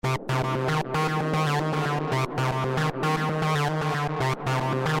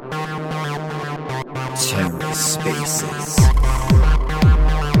TerraSpaces.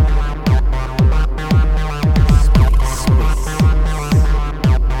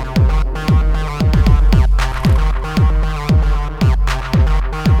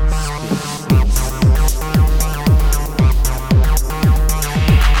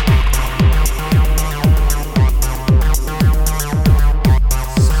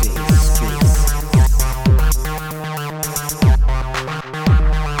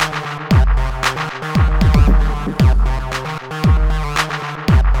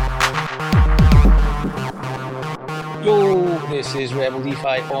 This is Rebel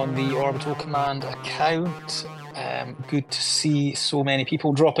DeFi on the Orbital Command account. Good to see so many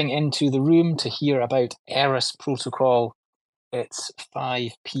people dropping into the room to hear about Eris protocol. It's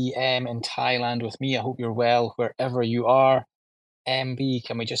 5 p.m. in Thailand with me. I hope you're well wherever you are. MB,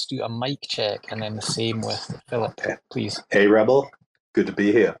 can we just do a mic check and then the same with Philip, please? Hey, Rebel. Good to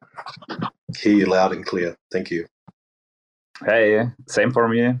be here. Hear you loud and clear. Thank you. Hey, same for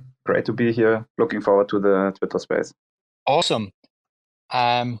me. Great to be here. Looking forward to the Twitter space. Awesome.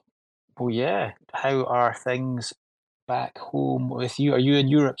 Well, yeah. How are things back home with you? Are you in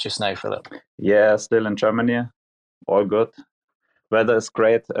Europe just now, Philip? Yeah, still in Germany. All good. Weather is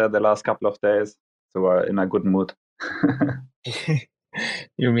great the last couple of days, so we're in a good mood.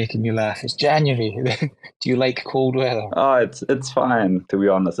 You're making me laugh. It's January. Do you like cold weather? Oh, it's fine, to be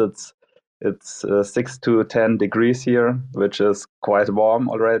honest. It's 6 to 10 degrees here, which is quite warm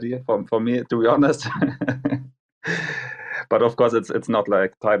already for me, to be honest. But of course, it's not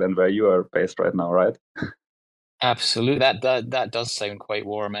like Thailand where you are based right now, right? Absolutely. That does sound quite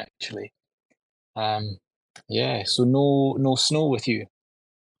warm, actually. Yeah. So no snow with you.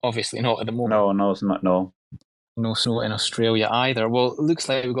 Obviously not at the moment. No. No snow in Australia either. Well, it looks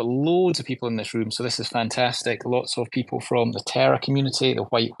like we've got loads of people in this room, so this is fantastic. Lots of people from the Terra community, the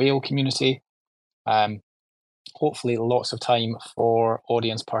white whale community. Hopefully lots of time for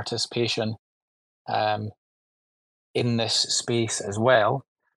audience participation in this space as well.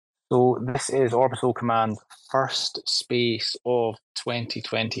 So this is Orbital Command's first space of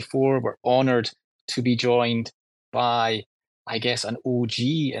 2024. We're honoured to be joined by, I guess, an OG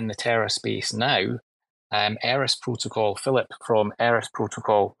in the Terra space now, Eris Protocol, Philip from Eris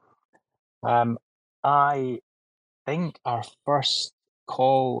Protocol. I think our first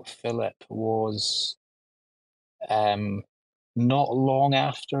call, Philip, was not long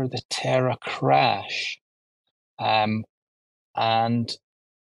after the Terra crash. And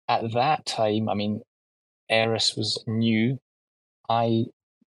at that time, I mean, Eris was new. I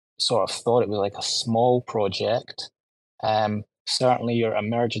sort of thought it was like a small project. Certainly your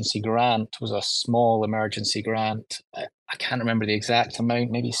emergency grant was a small emergency grant. I can't remember the exact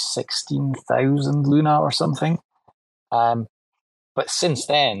amount, maybe 16,000 Luna or something. But since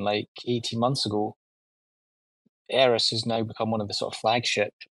then, like 18 months ago, Eris has now become one of the sort of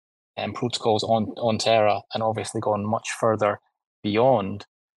flagship protocols on Terra and obviously gone much further beyond.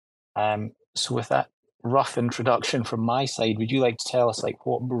 So with that rough introduction from my side, would you like to tell us like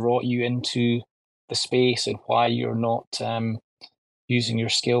what brought you into the space and why you're not using your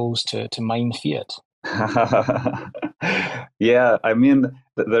skills to mine fiat? Yeah, I mean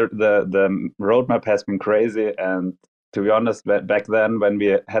the roadmap has been crazy, and to be honest, back then when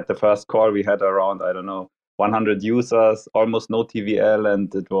we had the first call, we had around 100 users, almost no TVL,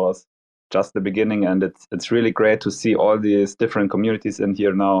 and it was just the beginning. And it's really great to see all these different communities in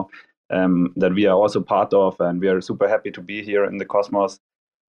here now that we are also part of, and we are super happy to be here in the Cosmos.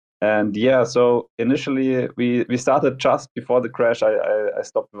 And yeah, so initially we started just before the crash. I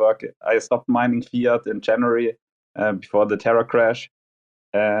stopped working. I stopped mining fiat in January before the Terra crash,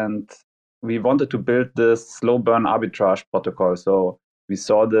 and we wanted to build this slow burn arbitrage protocol. So we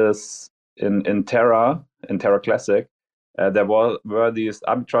saw this in Terra Classic. There were these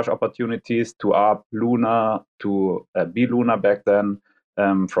arbitrage opportunities to ARB Luna, to B Luna back then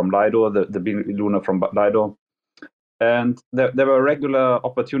from Lido, the B Luna from Lido. And there were regular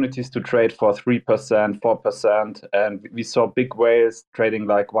opportunities to trade for 3%, 4%. And we saw big whales trading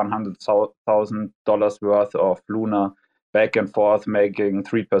like $100,000 worth of Luna back and forth, making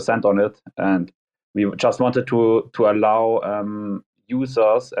 3% on it. And we just wanted to allow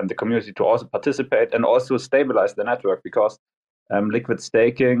users and the community to also participate and also stabilize the network, because liquid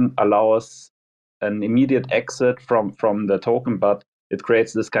staking allows an immediate exit from the token, but it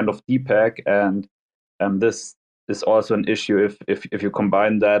creates this kind of DPEG, and this is also an issue if you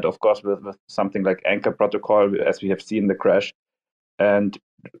combine that, of course, with something like Anchor protocol, as we have seen the crash. And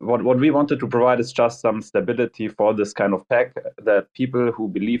what we wanted to provide is just some stability for this kind of pack, that people who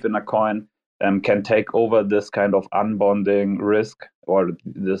believe in a coin can take over this kind of unbonding risk, or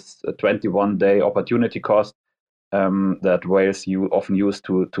this 21-day opportunity cost that whales often use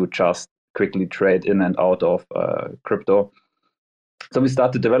to just quickly trade in and out of crypto. So we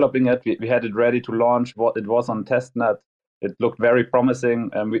started developing it. We had it ready to launch. It was on testnet. It looked very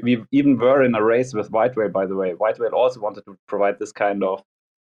promising. We even were in a race with White Whale, by the way. White Whale also wanted to provide this kind of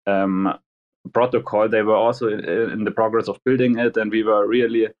protocol. They were also in the progress of building it, and we were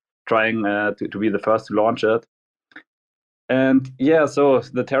really trying to be the first to launch it. And yeah, so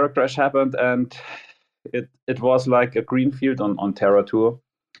the Terra crash happened, and it was like a greenfield on Terra 2.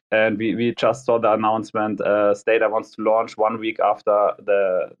 And we just saw the announcement, Stata wants to launch 1 week after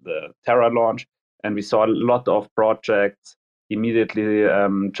the Terra launch. And we saw a lot of projects immediately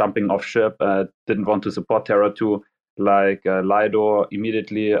jumping off ship, didn't want to support Terra 2. Like Lido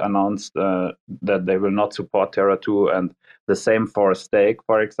immediately announced that they will not support Terra 2. And the same for Stake,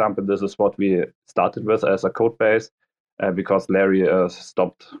 for example. This is what we started with as a code base, because Larry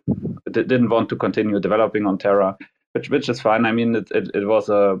didn't want to continue developing on Terra. Which is fine. I mean, it was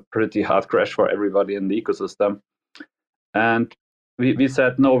a pretty hard crash for everybody in the ecosystem. And we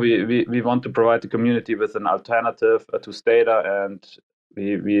said, no, we want to provide the community with an alternative to Stata. And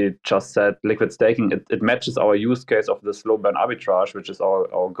we just said liquid staking, it matches our use case of the slow burn arbitrage, which is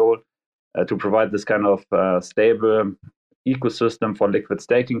our goal, to provide this kind of stable ecosystem for liquid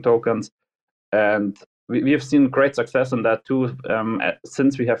staking tokens. And we have seen great success in that too.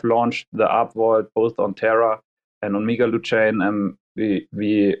 Since we have launched the Arb Vault both on Terra and on Megaloot chain, we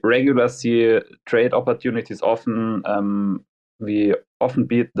regularly see trade opportunities. We often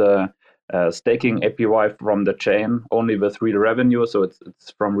beat the staking APY from the chain only with real revenue, so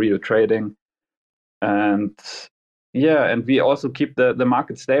it's from real trading. And yeah, and we also keep the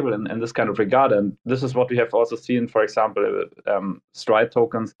market stable in this kind of regard. And this is what we have also seen, for example, Stride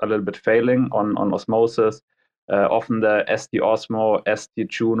tokens a little bit failing on Osmosis. Often the ST Osmo, ST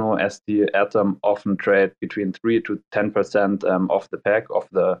Juno, ST Atom often trade between 3 to 10% of the pack, of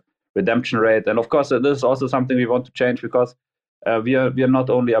the redemption rate. And of course, this is also something we want to change, because we are not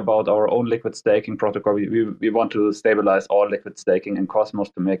only about our own liquid staking protocol. We want to stabilize all liquid staking in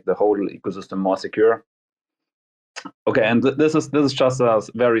Cosmos to make the whole ecosystem more secure. Okay, and this is just a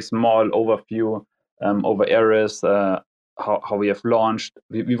very small overview over Eris, how we have launched.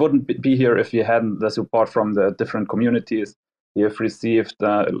 We wouldn't be here if we hadn't the support from the different communities. We have received,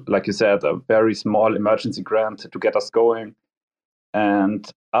 like you said, a very small emergency grant to get us going. And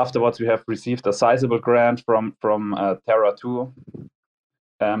afterwards, we have received a sizable grant from Terra 2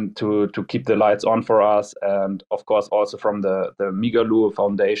 to keep the lights on for us. And of course, also from the Megaloot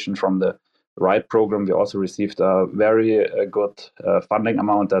Foundation, from the RIDE program, we also received a very good funding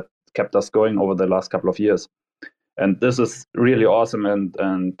amount that kept us going over the last couple of years. And this is really awesome, and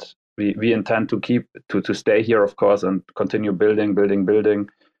we intend to stay here, of course, and continue building,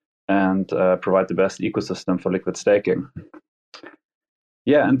 and provide the best ecosystem for liquid staking.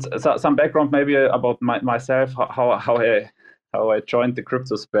 Yeah, and some background maybe about myself, how I joined the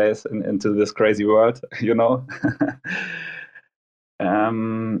crypto space into this crazy world, you know.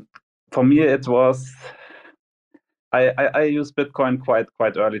 For me, it was I used Bitcoin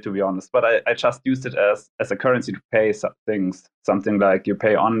quite early, to be honest, but I just used it as a currency to pay things. Something like you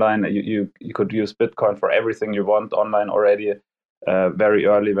pay online. You could use Bitcoin for everything you want online already. Very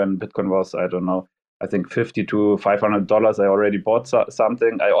early, when Bitcoin was, I don't know, I think $50 to $500. I already bought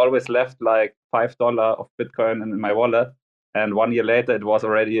something. I always left like $5 of Bitcoin in my wallet, and 1 year later it was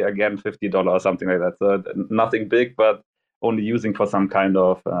already again $50 or something like that. So nothing big, but only using for some kind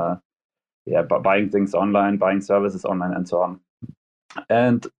of buying things online, buying services online, and so on.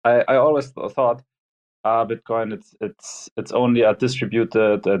 And I always thought, Bitcoin, it's only a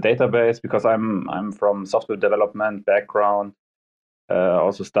distributed database, because I'm from software development background.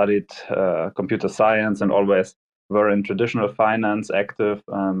 Also studied computer science, and always were in traditional finance, active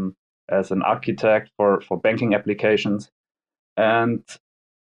as an architect for banking applications. And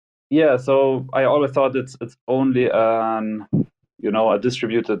yeah, so I always thought it's only a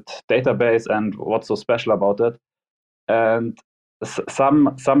distributed database, and what's so special about it. And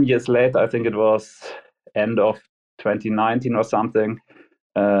some years later, I think it was end of 2019 or something,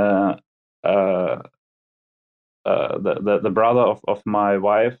 the brother of my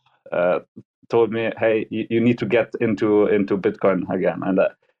wife told me, hey, you need to get into Bitcoin again. And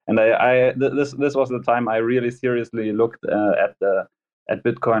this was the time I really seriously looked at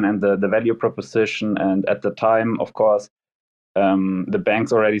Bitcoin and the value proposition. And at the time, of course, the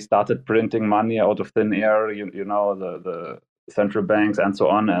banks already started printing money out of thin air. You know, the central banks and so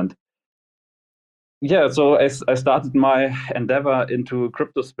on. And yeah, so I started my endeavor into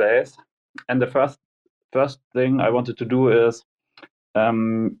crypto space, and the first thing I wanted to do is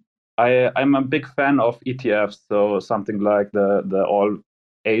I'm a big fan of ETFs, so something like the all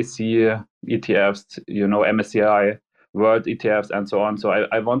AC ETFs, MSCI World ETFs and so on. So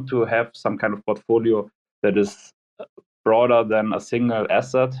I want to have some kind of portfolio that is broader than a single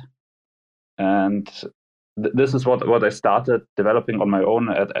asset, and this is what I started developing on my own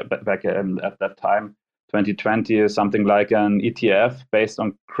back at that time. 2020 something like an ETF based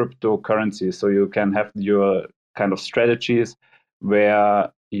on cryptocurrency. So you can have your kind of strategies where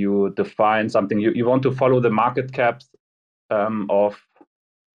you define something. You want to follow the market caps of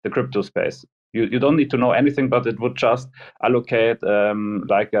the crypto space. You don't need to know anything, but it would just allocate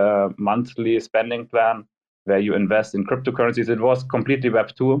like a monthly spending plan where you invest in cryptocurrencies. It was completely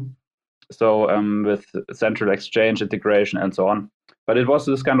Web2, so with central exchange integration and so on. But it was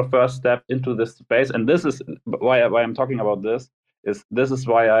this kind of first step into this space, and this is why I'm talking about this. This is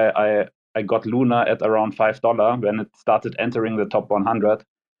why I got Luna at around $5 when it started entering the top 100.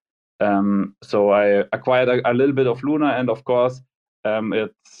 So I acquired a little bit of Luna, and of course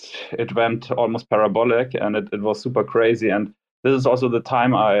it went almost parabolic, and it was super crazy. And this is also the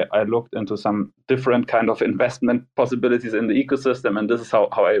time I looked into some different kind of investment possibilities in the ecosystem, and this is how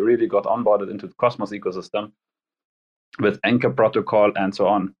I really got onboarded into the Cosmos ecosystem with Anchor protocol and so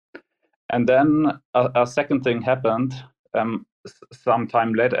on. And then a second thing happened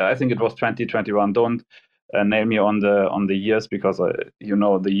sometime later. I think it was 2021. Don't nail me on the years, because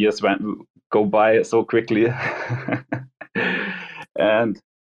the years go by so quickly. And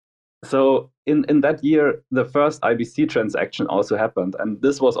so in that year, the first IBC transaction also happened, and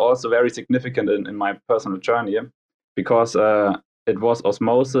this was also very significant in my personal journey, because it was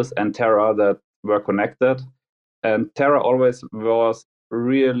Osmosis and Terra that were connected, and Terra always was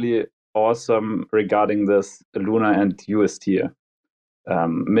really awesome regarding this Luna and UST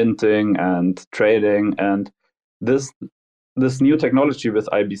minting and trading, and this new technology with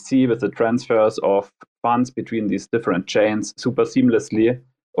IBC, with the transfers of funds between these different chains super seamlessly.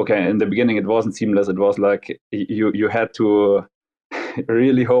 Okay, in the beginning it wasn't seamless. It was like you had to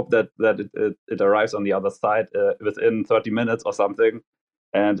really hope that it arrives on the other side within 30 minutes or something,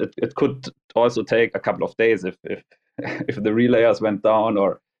 and it could also take a couple of days if if the relayers went down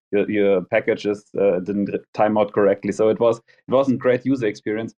or your packages didn't time out correctly. So it wasn't great user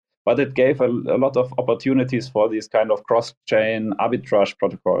experience, but it gave a lot of opportunities for these kind of cross-chain arbitrage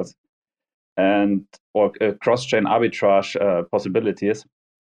protocols or cross-chain arbitrage possibilities.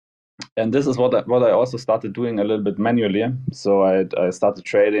 And this is what I also started doing a little bit manually. So I started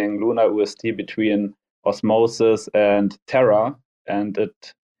trading Luna UST between Osmosis and Terra, and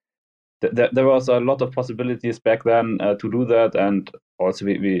there was a lot of possibilities back then to do that. And also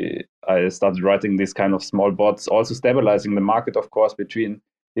I started writing these kind of small bots, also stabilizing the market, of course, between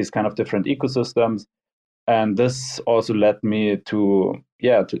these kind of different ecosystems. And this also led me to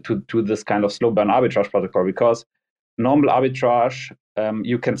this kind of slow burn arbitrage protocol, because normal arbitrage,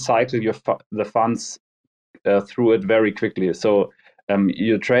 you can cycle the funds through it very quickly. So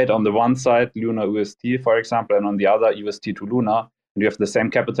you trade on the one side Luna UST, for example, and on the other UST to Luna, and you have the same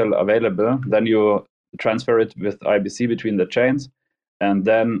capital available. Then you transfer it with IBC between the chains, and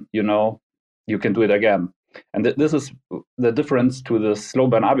then you can do it again. And this is the difference to the slow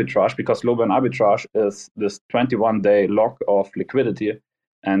burn arbitrage, because slow burn arbitrage is this 21-day lock of liquidity,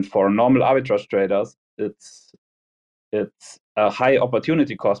 and for normal arbitrage traders, it's a high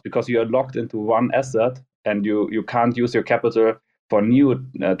opportunity cost, because you are locked into one asset and you can't use your capital for new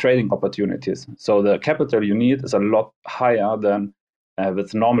trading opportunities. So the capital you need is a lot higher than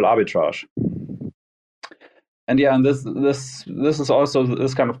with normal arbitrage. And this is also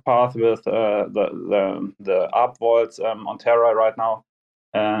this kind of path with the ARP vaults on Terra right now.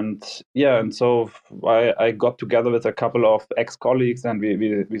 And so I got together with a couple of ex-colleagues, and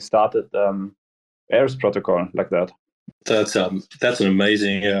we started Eris protocol like that. That's an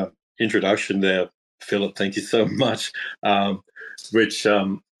amazing introduction there, Philip. Thank you so much. Which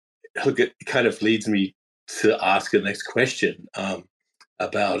it kind of leads me to ask the next question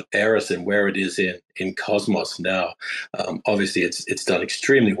about Eris and where it is in Cosmos now. Obviously, it's done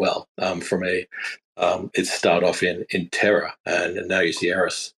extremely well from it started off in Terra, and now you see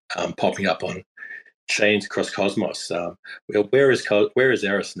Eris popping up on chains across Cosmos. Where is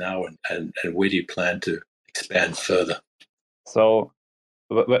Eris now, and where do you plan to expand further? So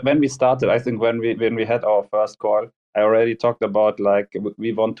when we started, I think when we had our first call, I already talked about like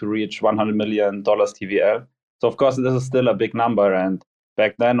we want to reach $100 million TVL. So of course this is still a big number, and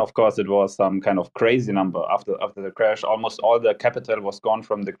back then, of course, it was some kind of crazy number after the crash. Almost all the capital was gone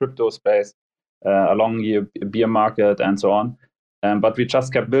from the crypto space, along the bear market and so on. But we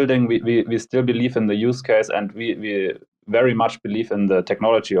just kept building. We still believe in the use case, and we very much believe in the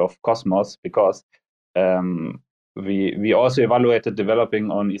technology of Cosmos, because we also evaluated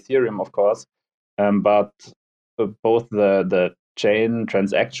developing on Ethereum, of course, but both the chain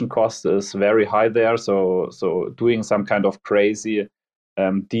transaction cost is very high there. So doing some kind of crazy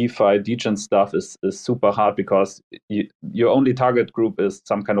DeFi degen stuff is super hard, because your only target group is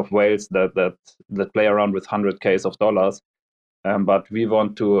some kind of whales that play around with 100K of dollars. But we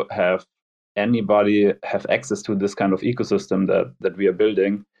want to have anybody have access to this kind of ecosystem that we are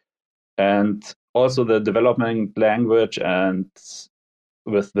building. And also the development language, and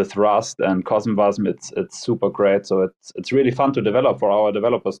with Rust and CosmWasm, it's super great. So it's really fun to develop for our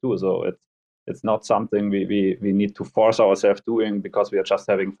developers too. So it's not something we need to force ourselves doing, because we are just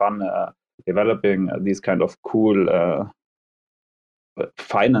having fun developing these kind of cool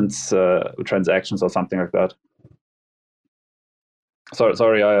finance transactions or something like that.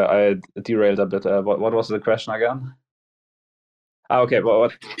 Sorry, I derailed a bit. What was the question again? Okay, well,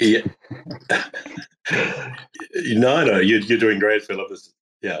 what? Yeah. No, you're doing great, Philip.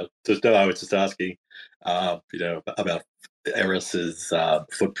 Yeah, just no, I was just asking, about Eris's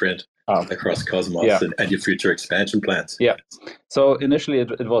footprint across Cosmos, and your future expansion plans. Yeah. So initially,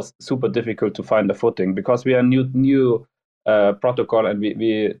 it was super difficult to find a footing, because we are new protocol, and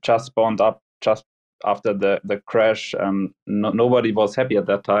we just spawned up just after the crash. Nobody was happy at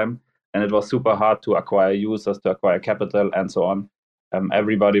that time, and it was super hard to acquire users, to acquire capital, and so on.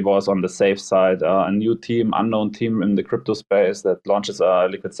 Everybody was on the safe side. A new team, unknown team in the crypto space that launches a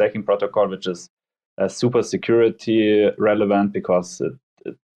liquid staking protocol, which is super security relevant, because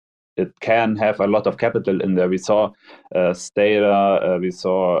it can have a lot of capital in there. We saw Stata, we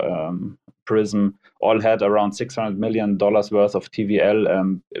saw Prism, all had around $600 million worth of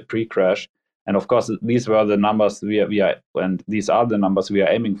TVL pre-crash. And of course, these were the numbers we are, and these are the numbers we are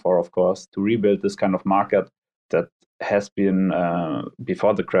aiming for, of course, to rebuild this kind of market that has been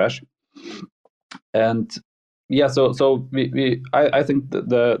before the crash. And yeah, so I think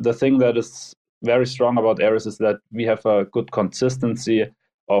the thing that is very strong about Eris is that we have a good consistency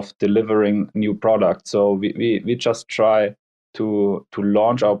of delivering new products. So we just try to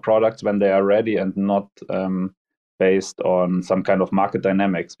launch our products when they are ready, and not based on some kind of market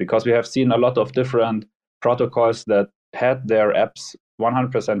dynamics, because we have seen a lot of different protocols that had their apps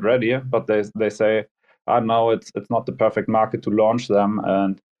 100% ready, but they say, no, it's not the perfect market to launch them,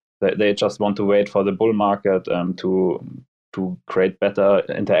 and they just want to wait for the bull market to create better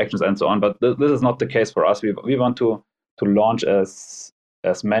interactions and so on. But this is not the case for us. We want to launch as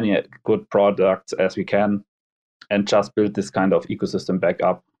many good products as we can, and just build this kind of ecosystem back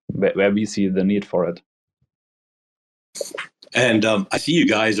up where we see the need for it. And I see you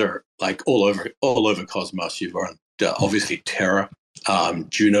guys are like all over Cosmos. You've run obviously Terra,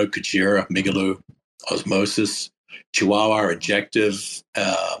 Juno, Kujira, Migaloo, Osmosis, Chihuahua, Ejective.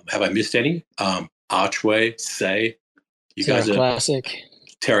 Have I missed any? Archway, Say. You Terra guys are Classic.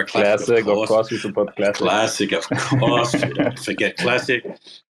 Terra Classic, of course. We support Classic. Classic, of course. We don't forget Classic.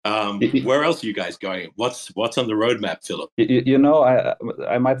 Where else are you guys going? What's on the roadmap, Philip?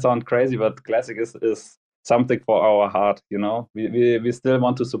 I might sound crazy, but Classic is something for our heart. We still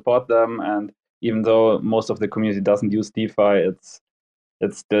want to support them, and even though most of the community doesn't use DeFi,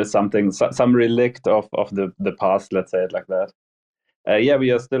 it's still something, some relict of the past, let's say it like that.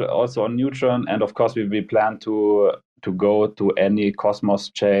 We are still also on Neutron, and of course we plan to go to any Cosmos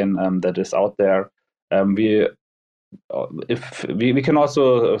chain that is out there. If we can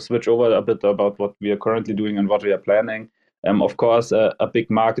also switch over a bit about what we are currently doing and what we are planning. Of course, a big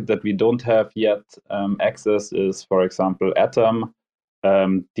market that we don't have yet access is, for example, Atom,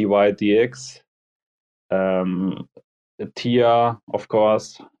 DYDX, TIA, of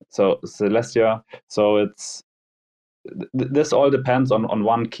course, so Celestia. So this all depends on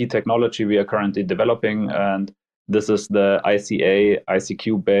one key technology we are currently developing, and this is the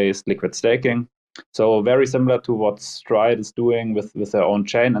ICQ based liquid staking. So very similar to what Stride is doing with their own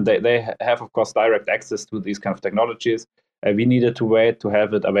chain, and they have, of course, direct access to these kind of technologies. We needed to wait to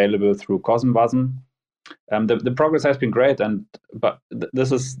have it available through CosmWasm. The progress has been great, but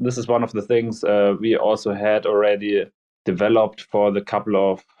this is one of the things we also had already developed for the couple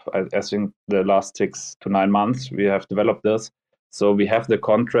of, I think, the last 6 to 9 months. We have developed this, so we have the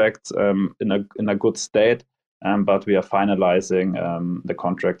contracts in a good state. But we are finalizing the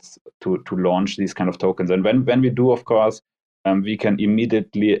contracts to launch these kind of tokens. And when we do, of course, we can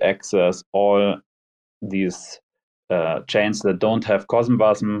immediately access all these chains that don't have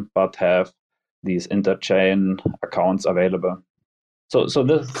COSM but have these interchain accounts available. So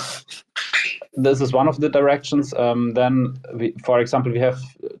this is one of the directions. Then, for example, we have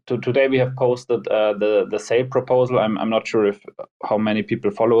today we have posted the sale proposal. I'm not sure how many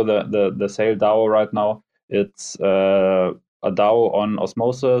people follow the sale DAO right now. It's a DAO on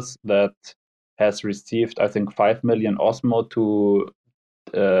Osmosis that has received, I think, 5 million Osmo to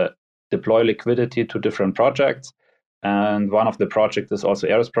deploy liquidity to different projects. And one of the projects is also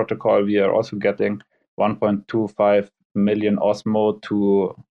Eris protocol. We are also getting 1.25 million Osmo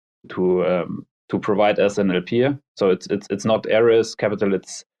to provide as an LP. So it's not Eris capital.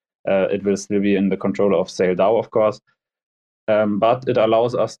 It will still be in the control of Sale DAO, of course. But it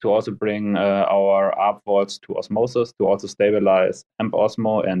allows us to also bring our ARP vaults to Osmosis to also stabilize AMP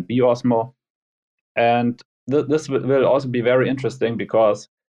Osmo and B Osmo. And this will also be very interesting because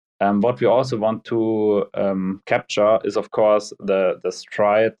what we also want to capture is, of course, the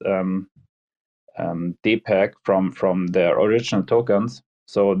Stride DPEG from their original tokens.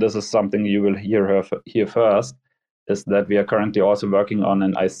 So this is something you will hear first, is that we are currently also working on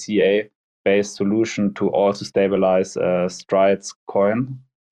an ICA-based solution to also stabilize Stride's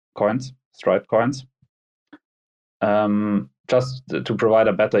Stride coins. Just to provide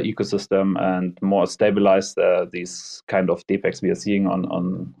a better ecosystem and more stabilize these kind of DPEGs we are seeing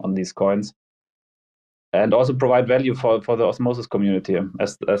on these coins. And also provide value for the Osmosis community,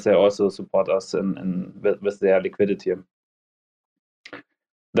 as they also support us with their liquidity.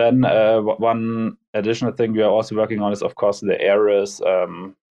 Then one additional thing we are also working on is, of course, the Eris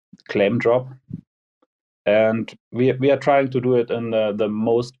claim drop. And we are trying to do it in the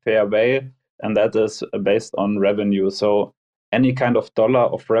most fair way, and that is based on revenue. So any kind of dollar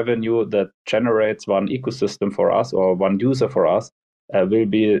of revenue that generates one ecosystem for us or one user for us will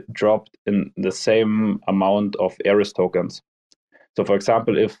be dropped in the same amount of Eris tokens. So, for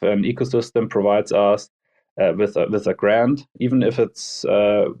example, if an ecosystem provides us with a grant, even if it's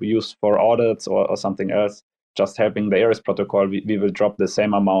used for audits or something else, just helping the Eris protocol, we will drop the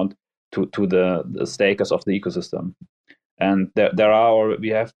same amount to the stakers of the ecosystem. And we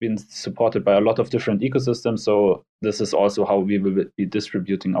have been supported by a lot of different ecosystems. So this is also how we will be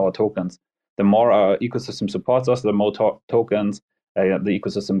distributing our tokens. The more our ecosystem supports us, the more tokens the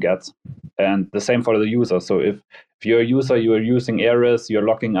ecosystem gets. And the same for the user. So if you're a user, you are using Eris, you're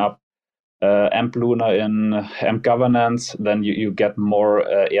locking up AMP Luna in AMP governance, then you get more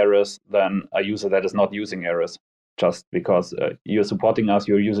Eris than a user that is not using Eris, just because you're supporting us,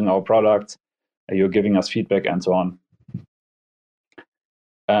 you're using our products, you're giving us feedback, and so on.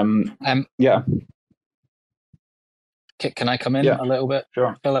 Yeah. Can I come in a little bit?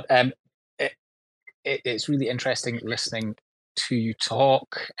 Sure. Philip, it's really interesting listening to you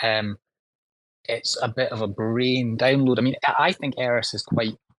talk. It's a bit of a brain download. I mean, I think Eris is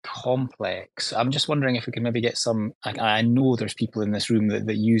quite complex. I'm just wondering if we can maybe get some. I know there's people in this room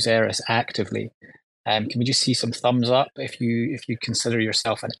that use Eris actively. Can we just see some thumbs up if you consider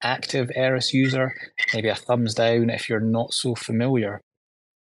yourself an active Eris user? Maybe a thumbs down if you're not so familiar.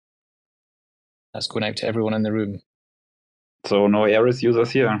 That's going out to everyone in the room. So no Eris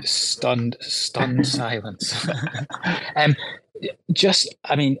users here. Stunned silence. I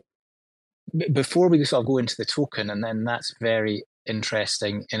mean, before we sort of go into the token, and then that's very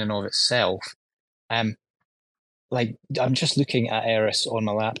interesting in and of itself. Like I'm just looking at Eris on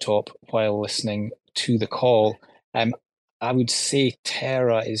my laptop while listening to the call. I would say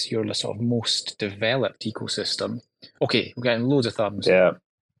Terra is your sort of most developed ecosystem. Okay, we're getting loads of thumbs. Yeah.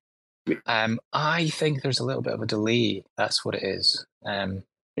 I think there's a little bit of a delay. That's what it is.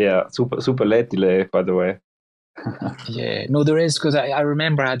 Yeah, super late delay, by the way. Yeah, no, there is, because I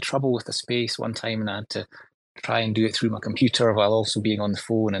remember I had trouble with the space one time and I had to try and do it through my computer while also being on the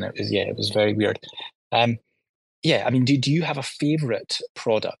phone, and it was very weird. Yeah, I mean, do you have a favorite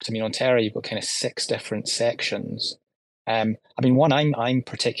product? I mean, on Terra you've got kind of 6 different sections. I mean, one I'm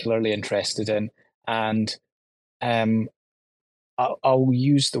particularly interested in, and I'll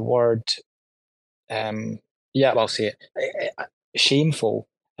use the word, I'll say it, shameful.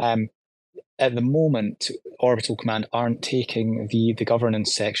 At the moment, Orbital Command aren't taking the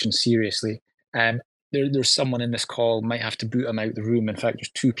governance section seriously. There's someone in this call, might have to boot them out the room. In fact,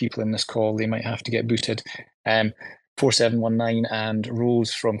 there's 2 people in this call, they might have to get booted. 4719 and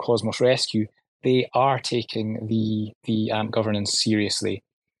Rose from Cosmos Rescue, they are taking the AMP governance seriously.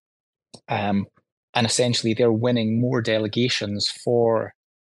 And essentially they're winning more delegations for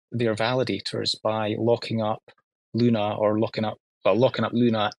their validators by locking up Luna or locking up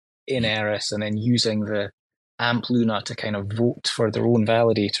Luna in Eris, and then using the AMP Luna to kind of vote for their own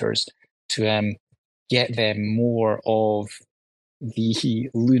validators to get them more of the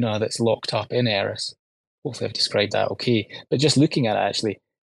Luna that's locked up in Eris. Hopefully I've described that okay. But just looking at it, actually,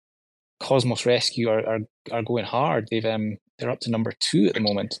 Cosmos Rescue are going hard. They're up to number 2 at the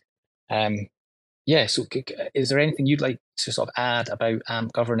moment. Yeah, so is there anything you'd like to sort of add about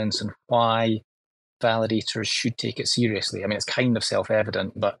AMP governance and why validators should take it seriously? I mean, it's kind of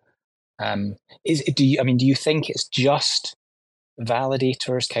self-evident, but do you think it's just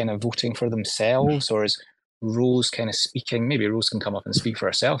validators kind of voting for themselves, or is Rose kind of speaking? Maybe Rose can come up and speak for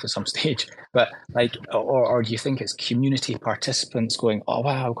herself at some stage, but like, or do you think it's community participants going, "Oh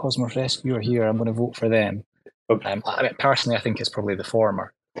wow, Cosmos Rescue are here, I'm going to vote for them"? Okay. I mean, personally, I think it's probably the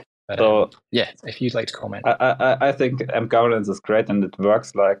former. But So yeah, if you'd like to comment. I think AMP governance is great and it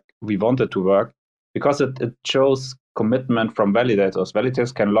works like we want it to work because it shows commitment from validators.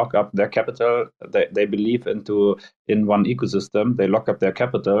 Validators can lock up their capital. They believe in one ecosystem. They lock up their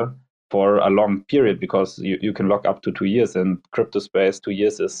capital for a long period because you can lock up to 2 years in crypto space. 2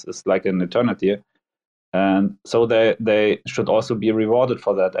 years is like an eternity. And so they should also be rewarded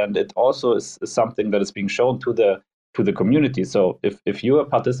for that. And it also is something that is being shown to the community. So if you are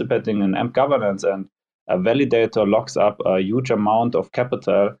participating in AMP governance and a validator locks up a huge amount of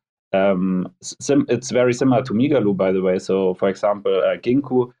capital, it's very similar to Migaloo, by the way. So for example,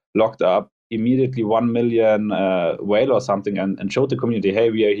 Ginkgo locked up immediately 1 million whale or something and showed the community, hey,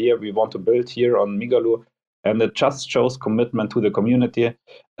 we are here, we want to build here on Migaloo. And it just shows commitment to the community.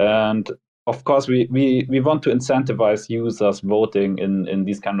 And of course, we want to incentivize users voting in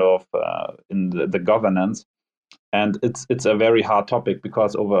these kind of in the governance, and it's a very hard topic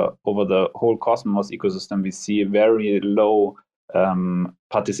because over the whole Cosmos ecosystem we see very low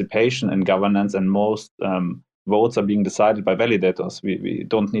participation in governance, and most votes are being decided by validators. We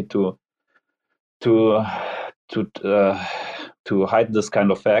don't need to hide this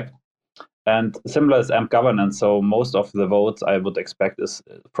kind of fact. And similar is AMP governance. So most of the votes I would expect is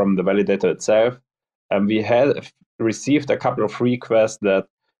from the validator itself. And we have received a couple of requests that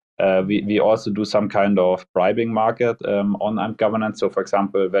we also do some kind of bribing market on AMP governance. So for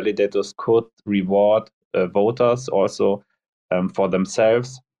example, validators could reward voters also for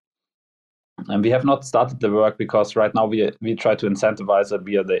themselves. And we have not started the work because right now we try to incentivize it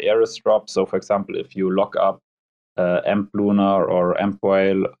via the Eris drop. So for example, if you lock up AMP Lunar or AMP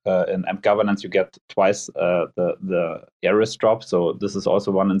Whale in AMP governance, you get twice the Eris drop. So this is also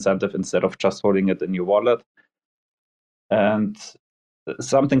one incentive instead of just holding it in your wallet. And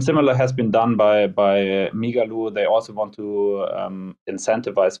something similar has been done by Migaloo. They also want to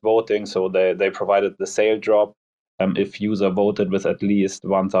incentivize voting. So they provided the sale drop if user voted with at least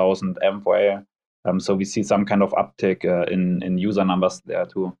 1,000 AMP Whale. So we see some kind of uptick in user numbers there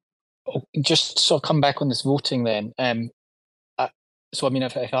too. Just sort of come back on this voting then. So I mean,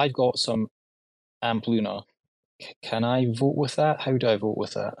 if I've got some AMP Luna, can I vote with that? How do I vote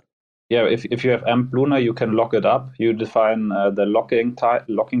with that? Yeah, if you have AMP Luna, you can lock it up. You define the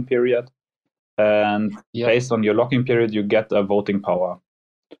locking period, and based on your locking period, you get a voting power.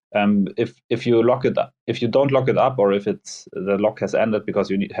 If you lock it up, if you don't lock it up, or if the lock has ended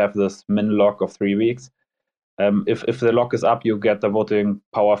because you have this min lock of 3 weeks, if the lock is up, you get a voting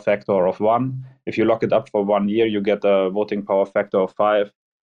power factor of 1. If you lock it up for 1 year, you get a voting power factor of 5.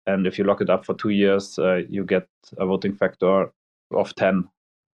 And if you lock it up for 2 years, you get a voting factor of 10.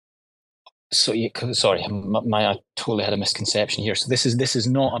 So sorry, I totally had a misconception here. So this is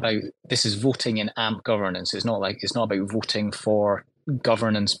not about, this is voting in AMP governance. It's not about voting for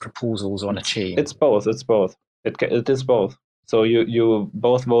governance proposals on a chain. It's both. It is both. So you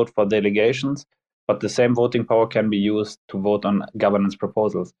both vote for delegations, but the same voting power can be used to vote on governance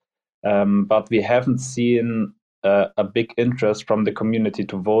proposals. But we haven't seen a big interest from the community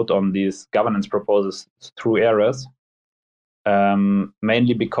to vote on these governance proposals through Eris,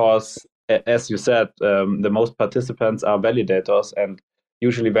 mainly because, as you said, the most participants are validators, and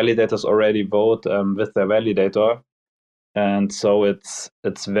usually validators already vote with their validator, and so it's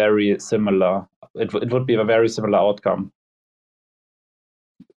very similar. It would be a very similar outcome.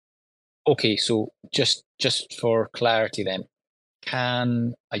 Okay, so just for clarity then,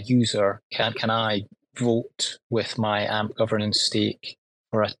 can a user, can I vote with my AMP governance stake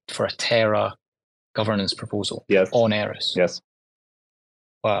for a Terra governance proposal? Yes. On Eris? Yes.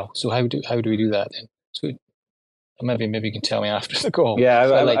 Wow. So how do we do that then? So maybe you can tell me after the call. Yeah,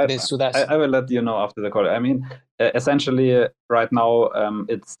 I will let you know after the call. I mean, essentially, right now,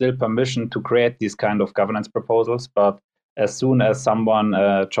 it's still permission to create these kind of governance proposals, but as soon as someone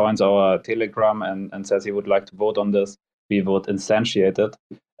joins our Telegram and says he would like to vote on this, we would instantiate it.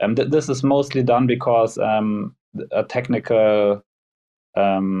 This is mostly done because a technical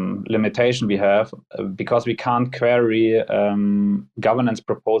limitation we have, because we can't query governance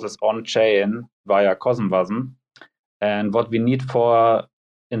proposals on chain via COSM-WASM. And what we need for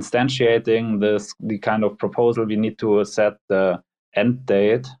instantiating the kind of proposal, we need to set the end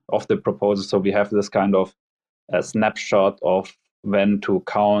date of the proposal. So we have this kind of a snapshot of when to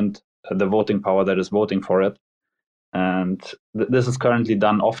count the voting power that is voting for it. And this is currently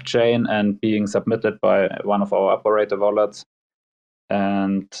done off-chain and being submitted by one of our operator wallets.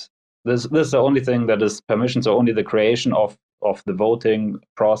 And this is the only thing that is permission. So only the creation of the voting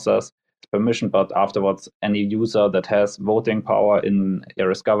process is permission, but afterwards, any user that has voting power in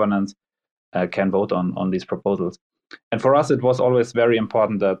Eris governance can vote on these proposals. And for us, it was always very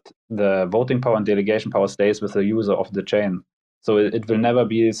important that the voting power and delegation power stays with the user of the chain. So it will never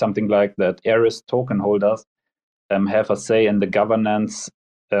be something like that Eris token holders have a say in the governance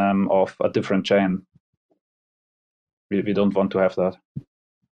of a different chain. We don't want to have that.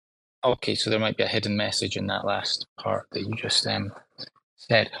 Okay, so there might be a hidden message in that last part that you just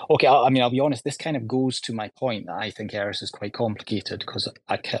said. Okay, I mean, I'll be honest, this kind of goes to my point that I think Eris is quite complicated, because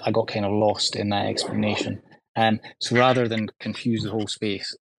I got kind of lost in that explanation. So rather than confuse the whole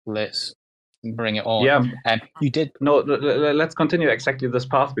space, let's bring it on. Yeah. You did. No, let's continue exactly this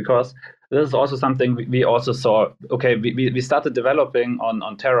path, because this is also something we also saw. Okay, we started developing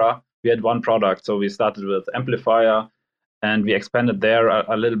on Terra. We had one product, so we started with Amplifier, and we expanded there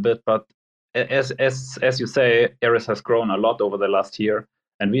a little bit. But as you say, Eris has grown a lot over the last year,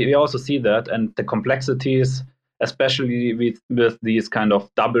 and we also see that, and the complexities, especially with these kind of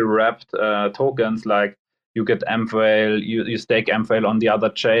double wrapped tokens, like you get MFAIL, you stake MFAIL on the other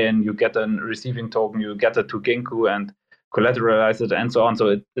chain, you get a receiving token, you get it to Ginkgo and collateralize it, and so on.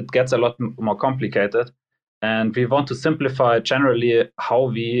 So it gets a lot more complicated. And we want to simplify generally how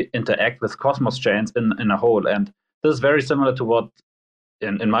we interact with Cosmos chains in a whole. And this is very similar to what,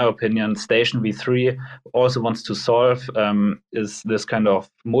 in my opinion, Station V3 also wants to solve, is this kind of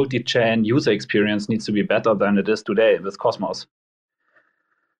multi-chain user experience needs to be better than it is today with Cosmos.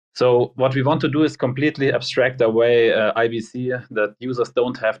 So what we want to do is completely abstract away IBC, that users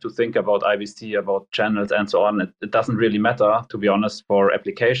don't have to think about IBC, about channels, and so on. It doesn't really matter, to be honest, for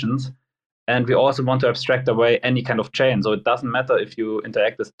applications. And we also want to abstract away any kind of chain. So it doesn't matter if you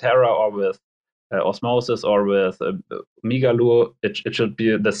interact with Terra or with Osmosis or with Migaloo. It should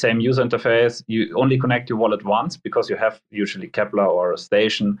be the same user interface. You only connect your wallet once, because you have usually Kepler or a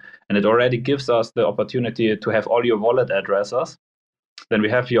Station, and it already gives us the opportunity to have all your wallet addresses. Then we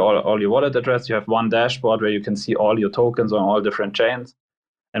have all your wallet address. You have one dashboard where you can see all your tokens on all different chains.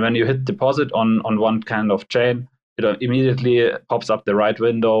 And when you hit deposit on one kind of chain, it immediately pops up the right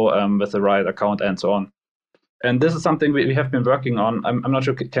window with the right account and so on. And this is something we have been working on. I'm not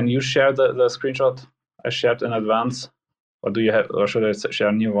sure. Can you share the screenshot I shared in advance, or do you have, or should I share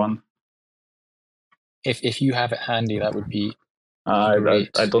a new one? If you have it handy, that would be.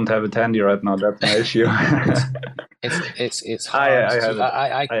 I don't have it handy right now. That's my issue. It's hard.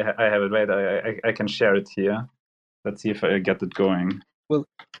 I have it. Wait, I can share it here. Let's see if I get it going.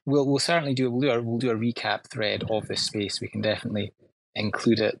 We'll certainly do. We'll do a recap thread of this space. We can definitely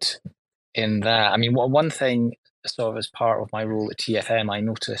include it in that. I mean, one thing, sort of as part of my role at TFM, I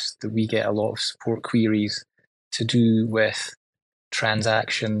noticed that we get a lot of support queries to do with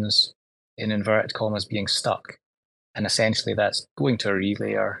transactions in inverted commas being stuck. And essentially that's going to a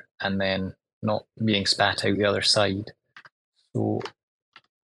relayer and then not being spat out the other side. So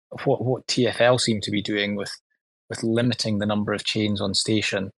what TFL seem to be doing with limiting the number of chains on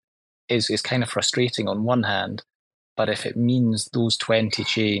Station is kind of frustrating on one hand, but if it means those 20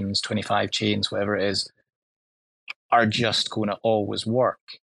 chains, 25 chains, whatever it is, are just going to always work,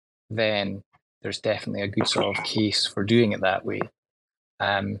 then there's definitely a good sort of case for doing it that way.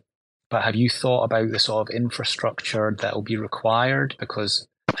 But have you thought about the sort of infrastructure that will be required? Because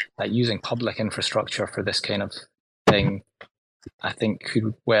using public infrastructure for this kind of thing, I think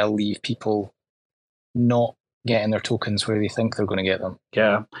could well leave people not getting their tokens where they think they're going to get them.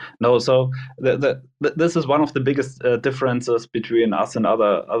 Yeah, no. So this is one of the biggest differences between us and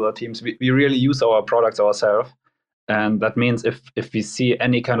other teams. We really use our products ourselves, and that means if we see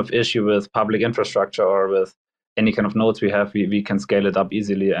any kind of issue with public infrastructure or with any kind of nodes we have, we can scale it up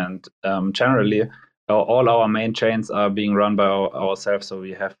easily. And generally, all our main chains are being run by ourselves, so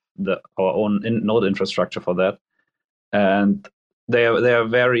we have our own node infrastructure for that. And they are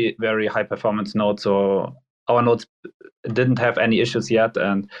very, very high performance nodes. So our nodes didn't have any issues yet,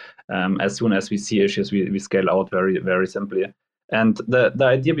 and as soon as we see issues, we scale out very, very simply. And the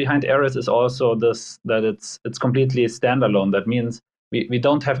idea behind Eris is also this, that it's completely standalone. That means we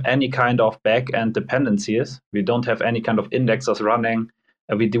don't have any kind of back-end dependencies. We don't have any kind of indexers running.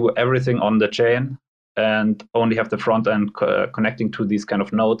 We do everything on the chain and only have the front end connecting to these kind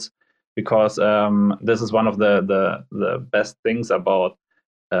of nodes, because this is one of the best things about,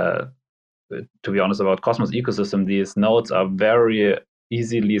 to be honest, about Cosmos ecosystem. These nodes are very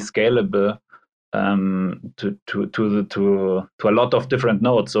easily scalable to a lot of different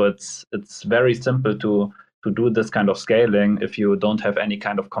nodes. So it's very simple to do this kind of scaling if you don't have any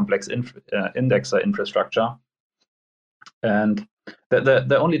kind of complex indexer infrastructure. And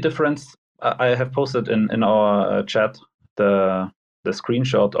the only difference, I have posted in our chat the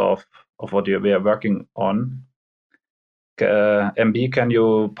screenshot of what we are working on. MB, can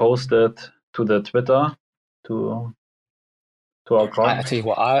you post it to the Twitter to our call? I tell you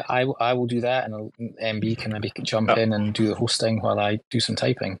what, I will do that, and MB can maybe jump in and do the hosting while I do some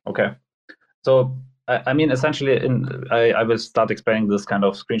typing. Okay. So I mean, essentially, I will start explaining this kind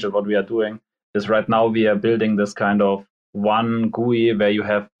of screenshot. What we are doing is right now we are building this kind of one GUI where you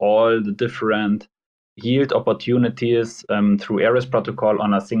have all the different yield opportunities through Eris protocol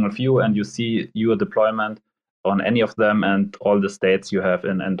on a single view, and you see your deployment on any of them and all the states you have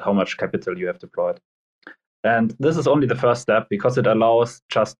and how much capital you have deployed. And this is only the first step, because it allows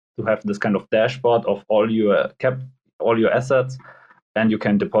just to have this kind of dashboard of all your assets, and you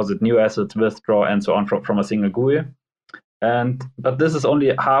can deposit new assets, withdraw, and so on from a single GUI. But this is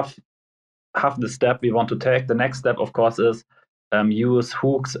only half the step we want to take. The next step, of course, is use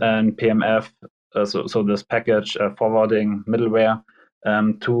hooks and PMF, so this package forwarding middleware,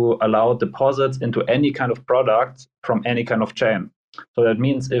 to allow deposits into any kind of product from any kind of chain. So that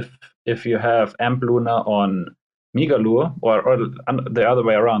means if you have AMP Luna on Migaloo, or the other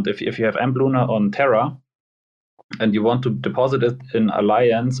way around, if you have AMP Luna on Terra and you want to deposit it in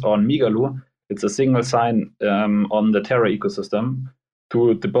Alliance on Migaloo, it's a single sign on the Terra ecosystem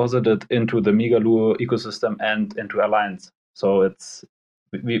to deposit it into the Migaloo ecosystem and into Alliance. So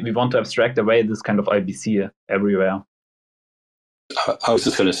we want to abstract away this kind of IBC everywhere. I was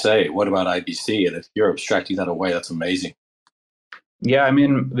just going to say, what about IBC? And if you're abstracting that away, that's amazing. Yeah, I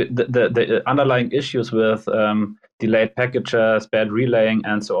mean, the underlying issues with delayed packages, bad relaying,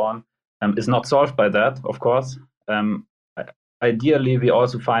 and so on is not solved by that, of course. Ideally, we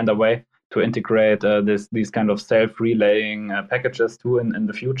also find a way to integrate these kind of self-relaying packages too in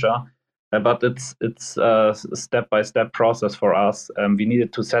the future. But it's a step-by-step process for us. We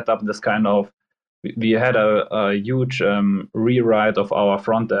needed to set up this kind of. We had a huge rewrite of our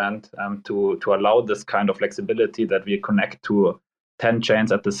front end to allow this kind of flexibility that we connect to 10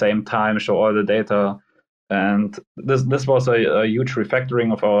 chains at the same time, show all the data. And this was a huge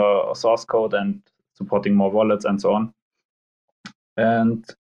refactoring of our source code and supporting more wallets and so on. And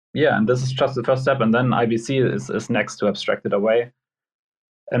yeah, and this is just the first step. And then IBC is next to abstract it away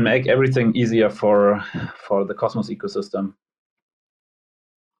and make everything easier for the Cosmos ecosystem.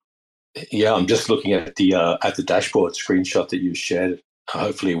 Yeah, I'm just looking at the dashboard screenshot that you shared.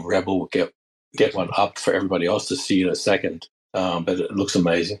 Hopefully Rebel will get one up for everybody else to see in a second. But it looks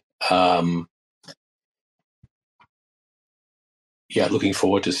amazing. Yeah, looking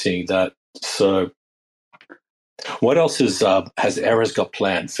forward to seeing that. So what else has Eris got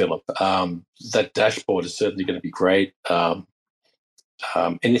planned, Philip? That dashboard is certainly going to be great.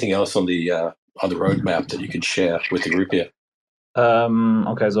 Anything else on the roadmap that you can share with the group here?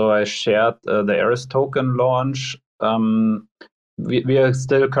 Okay, so I shared the Eris token launch. We are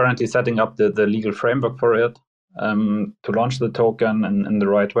still currently setting up the legal framework for it to launch the token in the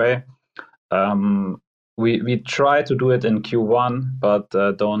right way. We try to do it in Q1, but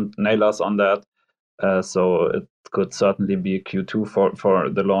don't nail us on that. So it could certainly be Q2 for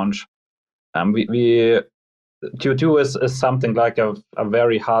the launch. Q2 is something like a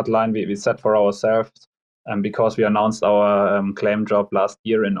very hard line we set for ourselves, because we announced our claim drop last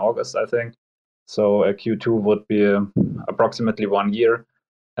year in August, I think. So Q2 would be approximately 1 year,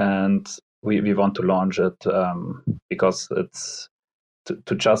 and we want to launch it because it's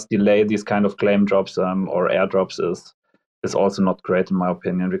to just delay these kind of claim drops or airdrops is also not great in my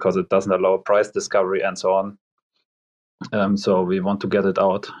opinion, because it doesn't allow price discovery and so on. So we want to get it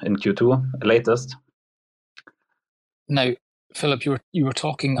out in Q2 latest. Now, Philip, you were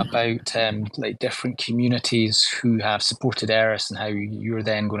talking about like different communities who have supported Eris and how you're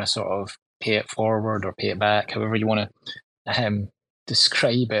then going to sort of pay it forward or pay it back, however you want to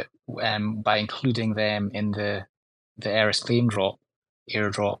describe it, by including them in the Eris claim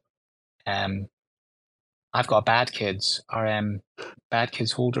airdrop. I've got bad kids. Are bad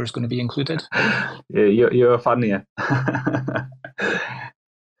kids holders going to be included? You're funny.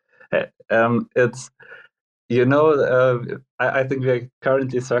 It's, you know, I think we're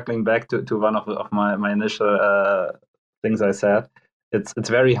currently circling back to one of my initial things I said. it's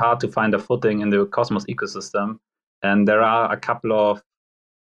very hard to find a footing in the Cosmos ecosystem, and there are a couple of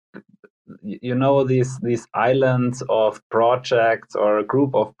these islands of projects or a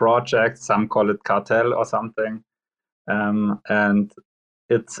group of projects. Some call it cartel or something, and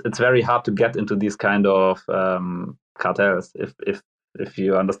it's very hard to get into these kind of cartels, if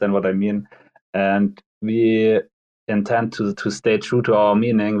you understand what I mean. And we intend to stay true to our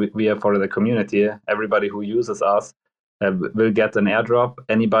meaning. We are for the community. Everybody who uses us will get an airdrop.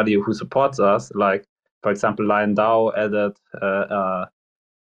 Anybody who supports us, like for example, Lion DAO added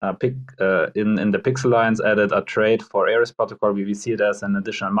in the Pixel Lines added a trade for Eris protocol. We see it as an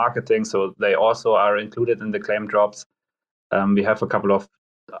additional marketing, so they also are included in the claim drops. We have a couple of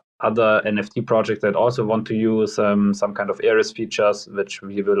other NFT projects that also want to use some kind of Eris features, which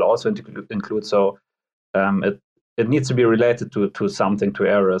we will also include. So it needs to be related to something to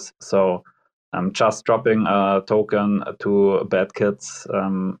Eris. So just dropping a token to bad kids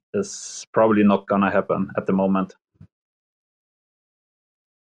is probably not going to happen at the moment.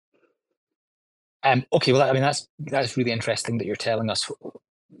 Okay, well, I mean that's really interesting that you're telling us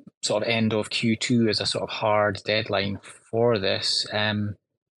sort of end of Q2 is a sort of hard deadline for this.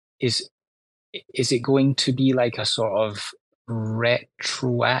 Is it going to be like a sort of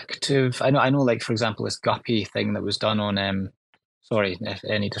retroactive? I know, like for example, this Guppy thing that was done on sorry if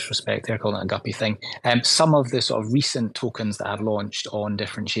any disrespect, they're calling it a Guppy thing. Some of the sort of recent tokens that have launched on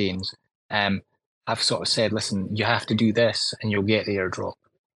different chains have sort of said, listen, you have to do this and you'll get the airdrop.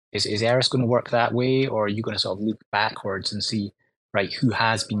 Is Eris going to work that way, or are you going to sort of look backwards and see, right, who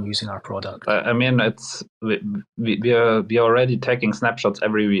has been using our product? I mean, we are already taking snapshots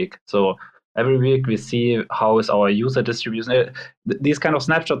every week. So every week we see how is our user distribution. These kind of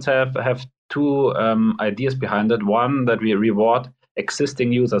snapshots have two ideas behind it. One, that we reward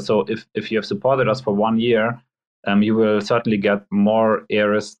existing users. So if you have supported us for 1 year, you will certainly get more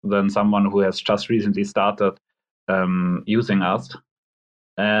Eris than someone who has just recently started using us.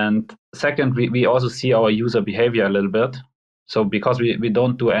 And second, we also see our user behavior a little bit. So because we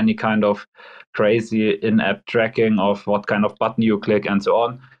don't do any kind of crazy in-app tracking of what kind of button you click and so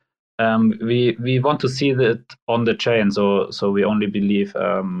on, we want to see that on the chain. So we only believe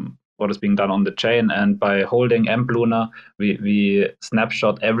what is being done on the chain. And by holding mLuna, we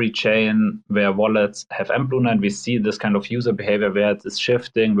snapshot every chain where wallets have mLuna, and we see this kind of user behavior where it is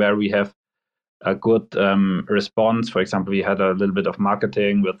shifting, where we have a good response. For example, we had a little bit of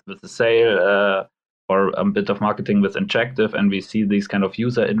marketing with the sale or a bit of marketing with Injective, and we see these kind of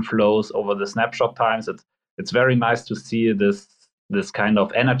user inflows over the snapshot times. It's very nice to see this kind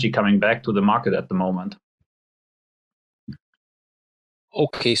of energy coming back to the market at the moment.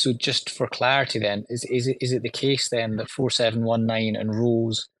 Okay, so just for clarity then, is it the case then that 4719 and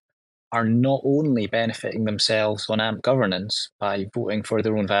Rose are not only benefiting themselves on AMP governance by voting for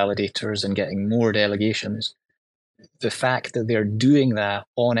their own validators and getting more delegations, the fact that they're doing that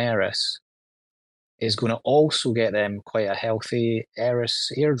on Eris is going to also get them quite a healthy Eris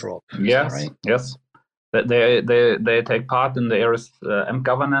airdrop. Is that right? Yes. They take part in the Eris AMP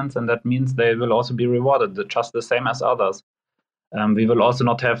governance, and that means they will also be rewarded just the same as others. We will also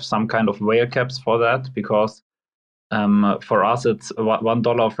not have some kind of whale caps for that, because for us, it's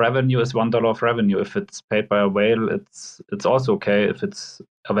 $1 of revenue is $1 of revenue. If it's paid by a whale, it's also okay. If it's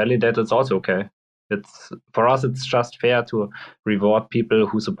a validator, it's also okay. For us, it's just fair to reward people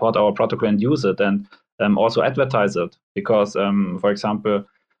who support our protocol and use it, and also advertise it. Because, for example,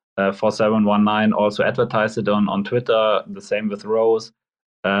 4719 also advertised it on Twitter. The same with Rose,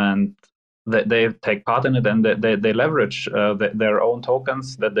 and they take part in it, and they leverage their own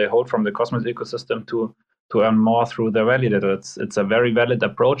tokens that they hold from the Cosmos ecosystem to earn more through their validator. It's a very valid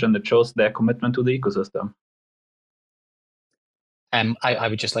approach, and it shows their commitment to the ecosystem. I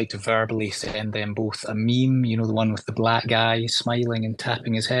would just like to verbally send them both a meme, the one with the black guy smiling and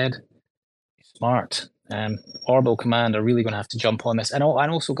tapping his head. Smart. Orbital Command are really going to have to jump on this. And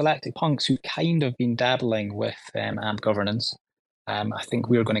also Galactic Punks, who kind of been dabbling with AMP governance. I think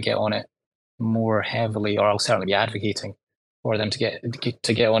we're going to get on it more heavily, or I'll certainly be advocating for them to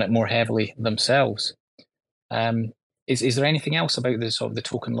get on it more heavily themselves. Is there anything else about the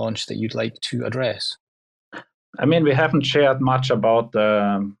token launch that you'd like to address? I mean, we haven't shared much about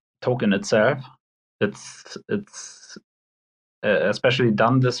the token itself. It's especially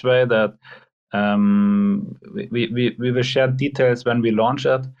done this way that we will share details when we launch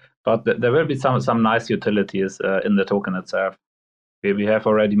it, but there will be some nice utilities in the token itself. We have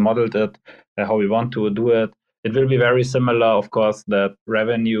already modeled it, how we want to do it. It will be very similar, of course, that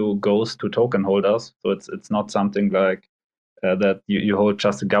revenue goes to token holders. So it's not something like that you hold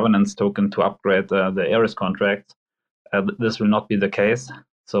just a governance token to upgrade the Eris contract. this will not be the case.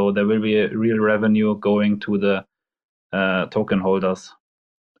 So there will be a real revenue going to the token holders.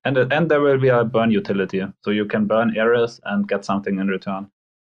 And there will be a burn utility. So you can burn Eris and get something in return.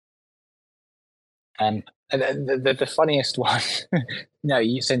 And the funniest one, now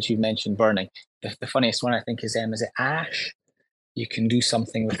since you've mentioned burning, the funniest one I think is it ash? You can do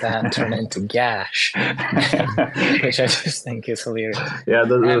something with that and turn it into gash, which I just think is hilarious. Yeah,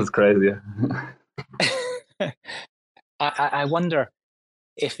 this is crazy. I wonder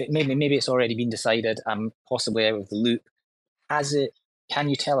if maybe it's already been decided. I'm possibly out of the loop. Can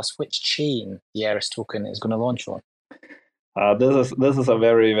you tell us which chain the Eris token is going to launch on? This is a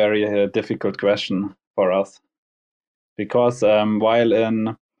very, very difficult question for us, because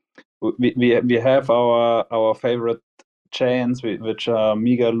while we have our favorite chains, which are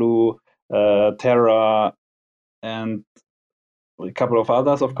Migaloo, Terra, and a couple of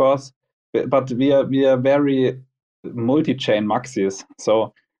others, of course, but we are very multi-chain maxis.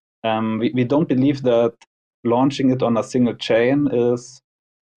 So we don't believe that launching it on a single chain is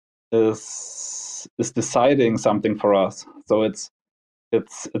deciding something for us. So it's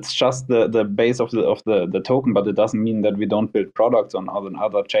just the base of the token, but it doesn't mean that we don't build products on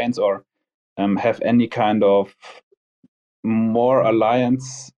other chains or have any kind of more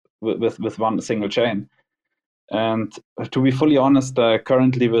alliance with one single chain. And to be fully honest,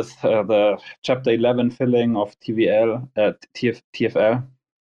 currently with the Chapter 11 filling of TFL, it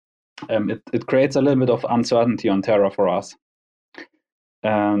creates a little bit of uncertainty on Terra for us.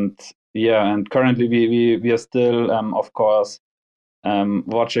 And currently we are still, of course,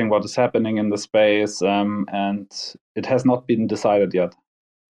 watching what is happening in the space, and it has not been decided yet.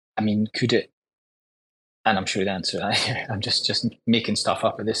 I mean, could it? And I'm sure the answer. I'm just making stuff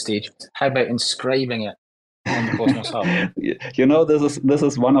up at this stage. How about inscribing it on the Cosmos Hub? You know, this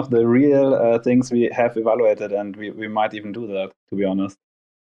is one of the real things we have evaluated, and we might even do that, to be honest.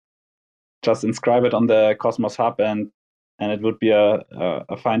 Just inscribe it on the Cosmos Hub, and it would be a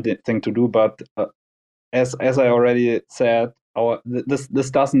fine thing to do. But as I already said,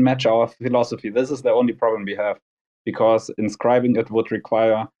 this doesn't match our philosophy. This is the only problem we have, because inscribing it would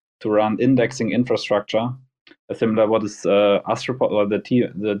require to run indexing infrastructure, similar what is Astropod or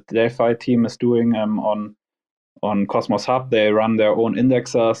the Delphi team is doing on Cosmos Hub. They run their own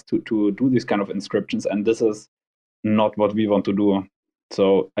indexers to do these kind of inscriptions, and this is not what we want to do.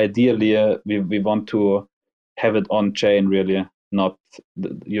 So ideally, we want to have it on chain, really, not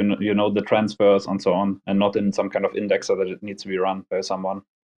the transfers and so on, and not in some kind of indexer that it needs to be run by someone.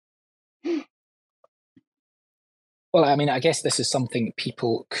 Well, I mean, I guess this is something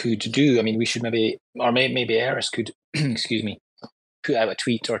people could do. I mean, we should maybe Eris could, excuse me, put out a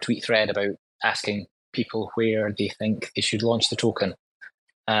tweet or a tweet thread about asking people where they think they should launch the token.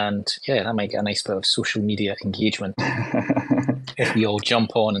 And yeah, that might get a nice bit of social media engagement if we all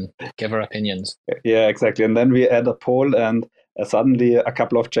jump on and give our opinions. Yeah, exactly. And then we add a poll, and suddenly a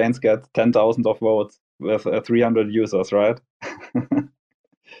couple of chains get 10,000 of votes with 300 users, right?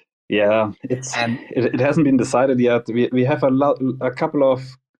 Yeah, it hasn't been decided yet. We have a couple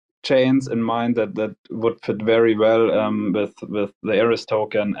of chains in mind that would fit very well with the Eris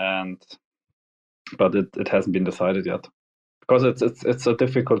token, but it hasn't been decided yet, because it's a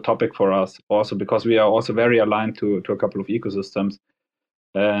difficult topic for us, also because we are also very aligned to a couple of ecosystems,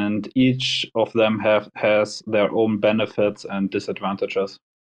 and each of them has their own benefits and disadvantages.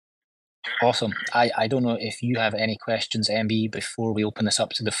 Awesome. I don't know if you have any questions, MB, before we open this up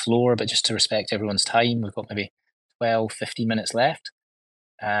to the floor, but just to respect everyone's time, we've got maybe 12, 15 minutes left.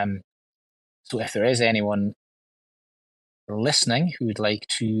 So if there is anyone listening who would like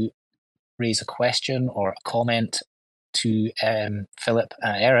to raise a question or a comment to Philip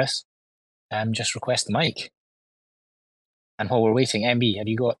and Eris, just request the mic. And while we're waiting, MB, have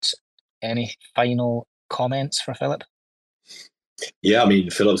you got any final comments for Philip? Yeah, I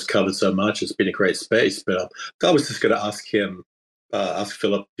mean, Philip's covered so much. It's been a great space. But I was just going to ask Philip,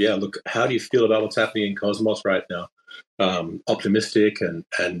 look, how do you feel about what's happening in Cosmos right now? Optimistic, and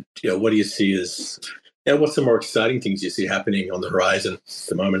what do you see as, what's the more exciting things you see happening on the horizon at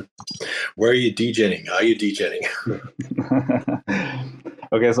the moment? Where are you degenning? Are you degenning?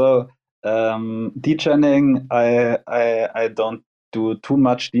 Okay, so degenning, I don't do too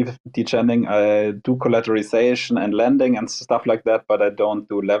much degenning. I do collateralization and lending and stuff like that, but I don't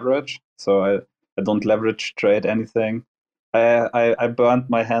do leverage. So I don't leverage trade anything. I burned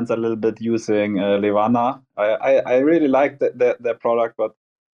my hands a little bit using Levana. I really like their product, but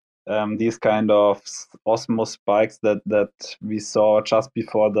these kind of Osmos spikes that we saw just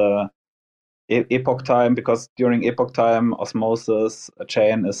before the epoch time, because during epoch time, Osmosis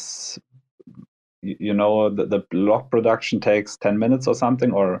chain is the block production takes 10 minutes or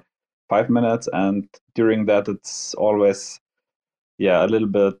something, or 5 minutes, and during that it's always a little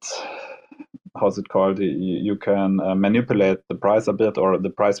bit, how's it called, you can manipulate the price a bit, or the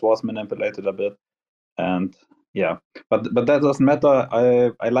price was manipulated a bit. And but that doesn't matter.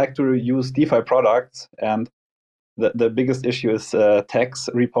 I like to use DeFi products, and the biggest issue is tax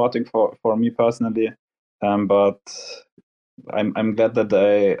reporting for me personally. But I'm glad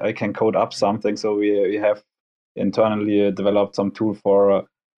that I can code up something. So we have internally developed some tool for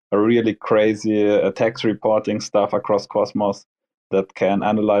a really crazy tax reporting stuff across Cosmos that can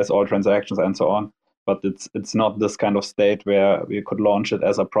analyze all transactions and so on. But it's not this kind of state where we could launch it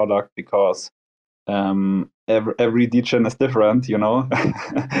as a product, because every DGen is different,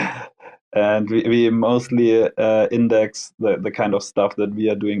 and we mostly index the kind of stuff that we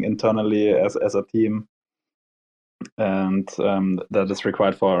are doing internally as a team, and that is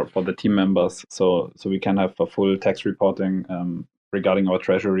required for the team members, so we can have a full tax reporting regarding our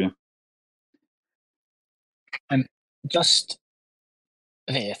treasury. And thanks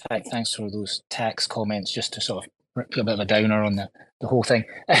for those tax comments, just to sort of put a bit of a downer on the whole thing.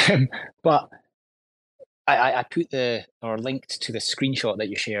 But I put linked to the screenshot that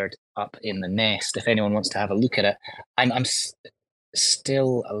you shared up in the nest, if anyone wants to have a look at it. I'm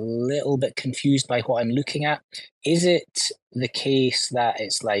still a little bit confused by what I'm looking at. Is it the case that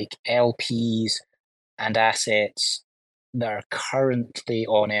it's like LPs and assets that are currently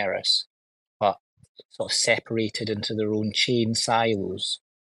on Eris, but sort of separated into their own chain silos,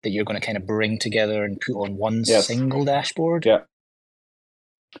 that you're going to kind of bring together and put on one single dashboard? Yeah.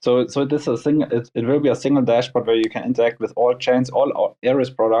 So this is it will be a single dashboard where you can interact with all chains, all Eris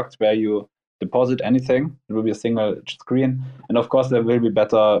products, where you deposit anything. It will be a single screen, and of course there will be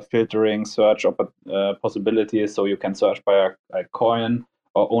better filtering, search possibilities, so you can search by a coin,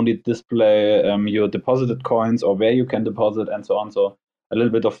 or only display your deposited coins, or where you can deposit, and so on. So a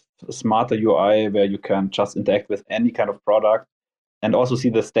little bit of smarter UI where you can just interact with any kind of product, and also see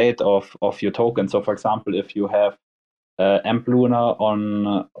the state of your token. So for example, if you have AMP Luna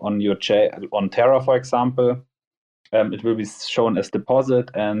on your on Terra, for example, it will be shown as deposit,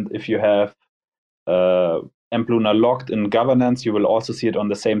 and if you have AMP Luna locked in governance, you will also see it on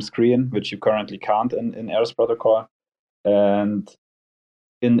the same screen, which you currently can't in Eris protocol. And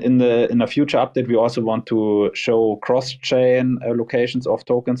in a future update, we also want to show cross-chain allocations of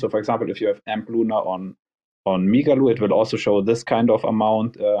tokens. So for example, if you have AMP Luna on Migaloo, it will also show this kind of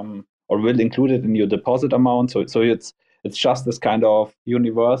amount, or will include it in your deposit amount. So it's just this kind of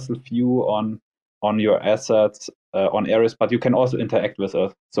universal view on your assets on Eris, but you can also interact with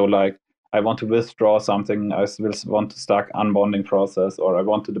it. So like, I want to withdraw something, I will want to start unbonding process, or I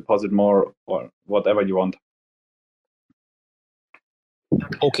want to deposit more, or whatever you want.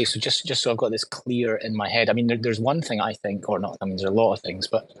 Okay, so just so I've got this clear in my head, I mean, there's one thing I think, or not, I mean, there's a lot of things,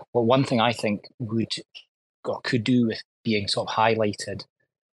 but one thing I think could do with being sort of highlighted,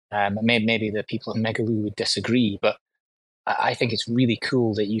 maybe the people in Megaloo would disagree, but I think it's really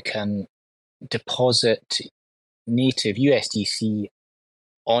cool that you can deposit native USDC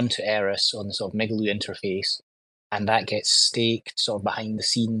onto Eris on the sort of Megaloo interface, and that gets staked sort of behind the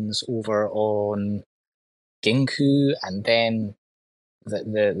scenes over on Ginkgo, and then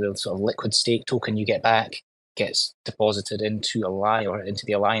the sort of liquid stake token you get back gets deposited into into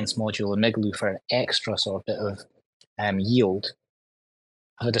the Alliance module in Megaloo for an extra sort of bit of yield.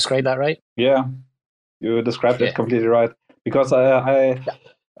 Have I described that right? Yeah, you described it completely right. Because I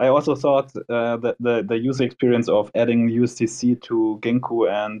also thought that the user experience of adding USDC to Ginkgo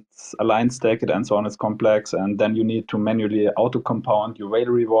and Alliance stake it and so on is complex, and then you need to manually auto-compound your whale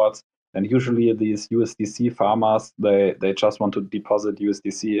rewards. And usually these USDC farmers, they just want to deposit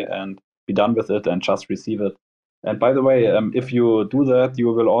USDC and be done with it and just receive it. And by the way, if you do that,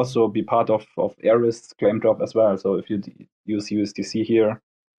 you will also be part of Eris claim drop as well. So if you use USDC here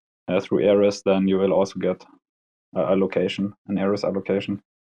through Eris, then you will also get allocation, an Eris allocation.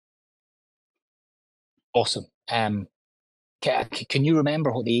 Awesome. Can you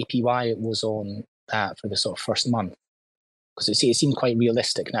remember what the APY was on that for the sort of first month? Because it seemed quite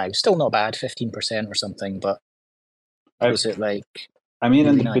realistic now. Still not bad, 15% or something, but was it like? I mean,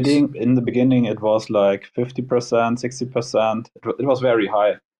 really in the beginning, it was like 50%, 60%. It was very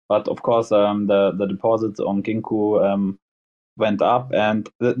high, but of course, the deposits on Ginkgo went up, and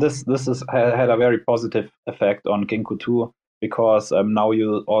this had a very positive effect on Ginkgo too, because now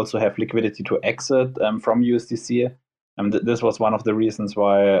you also have liquidity to exit from USDC. And this was one of the reasons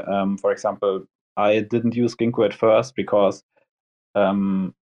why, for example, I didn't use Ginkgo at first, because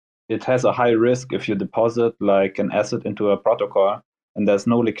it has a high risk if you deposit like an asset into a protocol, and there's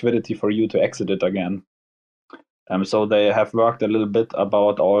no liquidity for you to exit it again. So they have worked a little bit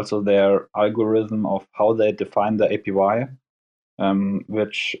about also their algorithm of how they define the APY,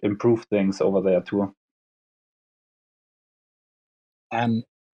 which improve things over there too.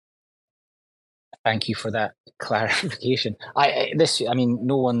 Thank you for that clarification. I mean,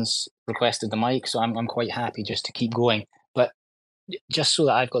 no one's requested the mic, so I'm quite happy just to keep going. But just so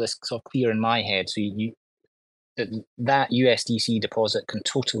that I've got this sort of clear in my head, so that USDC deposit can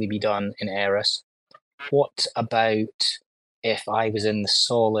totally be done in Eris. What about if I was in the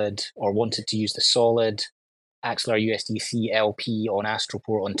solid or wanted to use the solid Axelar USDC LP on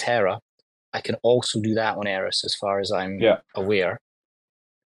Astroport on Terra? I can also do that on Eris as far as I'm aware.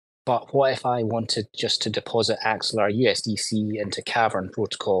 But what if I wanted just to deposit Axelar USDC into Cavern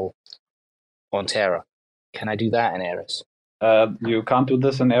Protocol on Terra? Can I do that in Eris? You can't do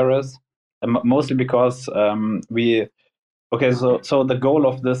this in Eris, mostly because so the goal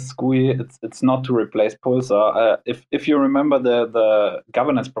of this GUI, it's not to replace Pulsar. If you remember the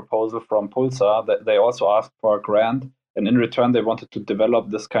governance proposal from Pulsar, they also asked for a grant, and in return they wanted to develop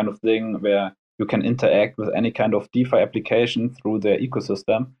this kind of thing where you can interact with any kind of DeFi application through their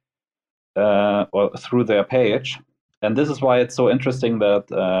ecosystem or through their page. And this is why it's so interesting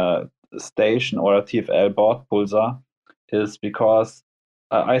that Station or TFL bought Pulsar, is because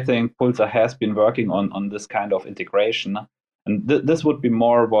I think Pulsar has been working on this kind of integration. And this would be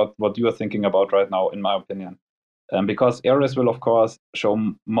more what you are thinking about right now, in my opinion. Because Eris will, of course,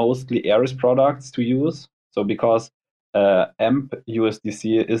 show mostly Eris products to use. So because AMP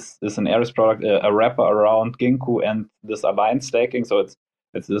USDC is an Eris product, a wrapper around Ginkgo and this aligned staking. So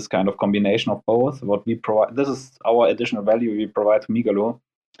it's this kind of combination of both. What we provide, this is our additional value we provide to Migaloo.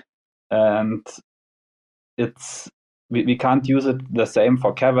 And we can't use it the same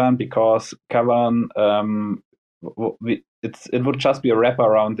for Cavern, because Cavern it would just be a wrapper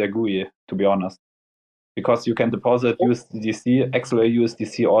around their GUI, to be honest, because you can deposit USDC, Axelar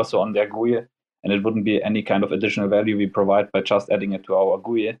USDC also on their GUI, and it wouldn't be any kind of additional value we provide by just adding it to our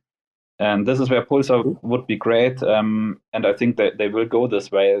GUI. And this is where Pulsar would be great, and I think that they will go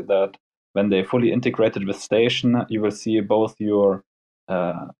this way, that when they fully integrated with Station, you will see both your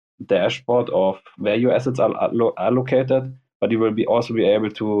dashboard of where your assets are located, but you will also be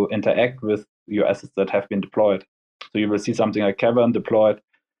able to interact with your assets that have been deployed. So you will see something like Cavern deployed,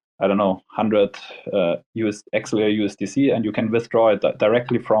 I don't know, 100 Axelar USDC, and you can withdraw it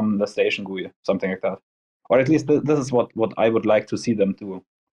directly from the Station GUI, something like that. Or at least this is what I would like to see them do.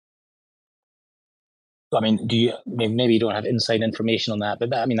 I mean, maybe you don't have inside information on that, but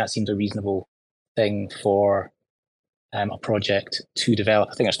that seems a reasonable thing for a project to develop.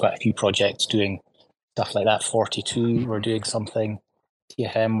 I think there's quite a few projects doing stuff like that. 42 we're doing something.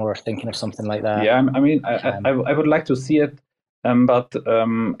 TFM we're thinking of something like that. Yeah, I mean, I would like to see it, but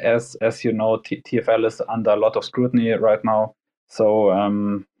as you know, TFL is under a lot of scrutiny right now.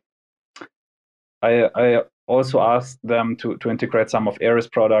 So I also asked them to integrate some of Eris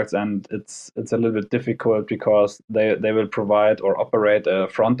products, and it's a little bit difficult because they will provide or operate a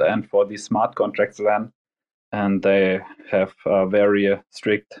front end for these smart contracts then, and they have a very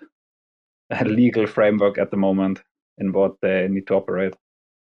strict legal framework at the moment in what they need to operate.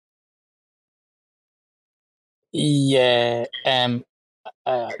 Yeah,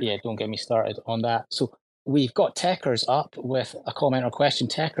 don't get me started on that. So we've got Techers up with a comment or question.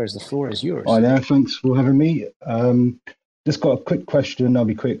 Techers, the floor is yours. Hi there, thanks for having me. Just got a quick question, I'll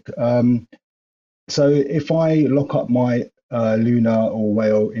be quick. So if I lock up my Luna or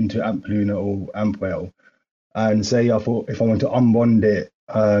Whale into AMP Luna or AMP Whale, and say if I want to unbond it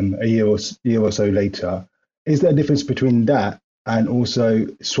a year or so later, is there a difference between that and also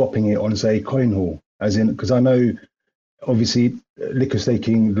swapping it on, say, CoinHall? As in, because I know obviously liquid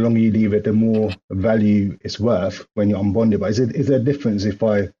staking, the longer you leave it, the more value it's worth when you unbond it. But is there a difference if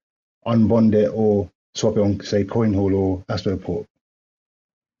I unbond it or swap it on, say, CoinHall or Astroport?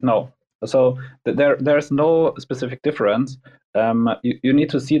 No. So there's no specific difference. You need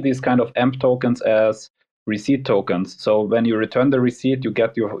to see these kind of AMP tokens as receipt tokens. So when you return the receipt, you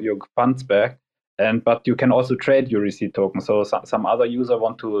get your funds back, but you can also trade your receipt token. So some other user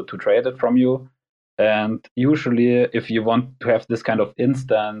want to trade it from you. And usually, if you want to have this kind of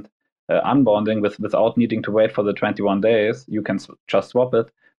instant unbonding without needing to wait for the 21 days, you can just swap it.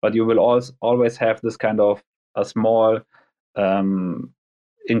 But you will always have this kind of a small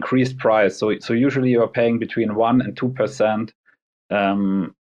increased price. So usually you are paying between 1% and 2%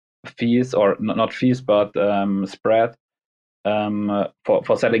 fees, or not fees, but spread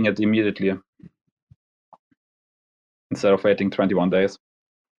for selling it immediately instead of waiting 21 days.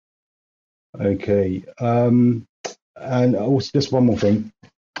 Okay. And also, just one more thing.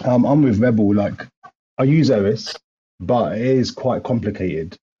 I'm with Rebel. Like, I use Eris, but it is quite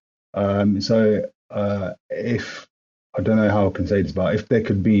complicated. So if I don't know how I can say this, but if there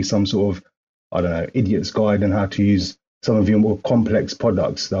could be some sort of, I don't know, idiot's guide on how to use some of your more complex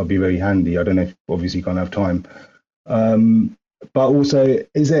products, that would be very handy. I don't know if obviously you can't have time. But also,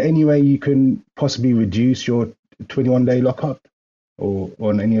 is there any way you can possibly reduce your 21-day lockup or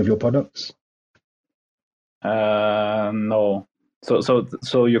on any of your products? No.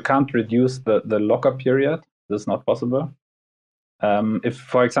 So you can't reduce the lockup period. This is not possible. If,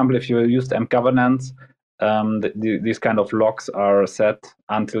 for example, if you used AMP governance, these kind of locks are set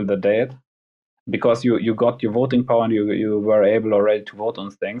until the date, because you got your voting power and you were able already to vote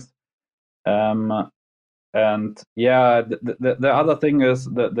on things. And yeah, the other thing is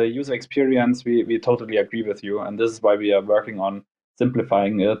the user experience. We totally agree with you, and this is why we are working on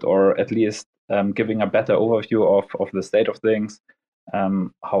simplifying it, or at least giving a better overview of the state of things,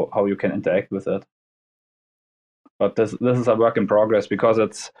 how you can interact with it. But this is a work in progress, because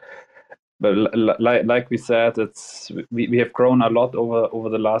it's, like we said, we have grown a lot over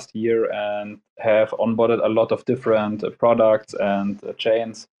the last year and have onboarded a lot of different products and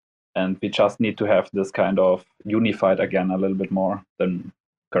chains, and we just need to have this kind of unified again a little bit more than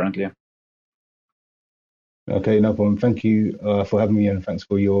currently. Okay, no problem. Thank you for having me, and thanks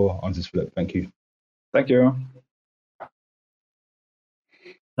for your answers, Philip. Thank you. Thank you.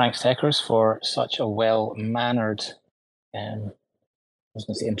 Thanks, Techers, for such a well-mannered, I was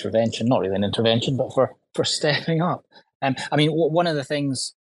going to say intervention, not really an intervention, but for stepping up. I mean, one of the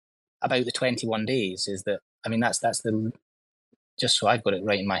things about the 21 days is that, I mean, that's the, just so I've got it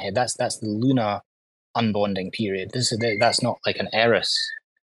right in my head, that's the Luna unbonding period. That's not like an Eris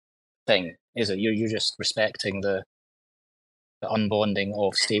thing, is it? You're just respecting the unbonding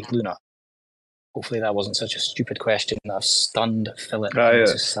of state Luna. Hopefully that wasn't such a stupid question that I've stunned Philip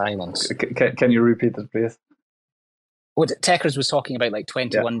into silence. Can you repeat it, please? What Techers was talking about, like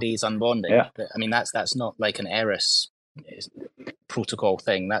 21 days unbonding. Yeah. I mean, that's not like an Eris protocol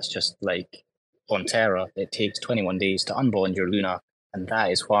thing. That's just like on Terra, it takes 21 days to unbond your Luna, and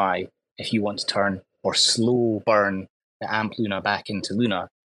that is why if you want to turn or slow burn the AMP Luna back into Luna,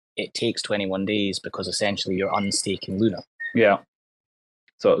 it takes 21 days, because essentially you're unstaking Luna. Yeah.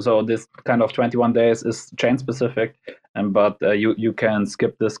 So this kind of 21 days is chain specific, but you can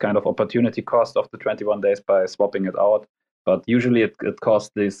skip this kind of opportunity cost of the 21 days by swapping it out. But usually it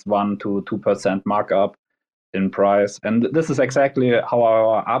costs this 1 to 2% markup in price. And this is exactly how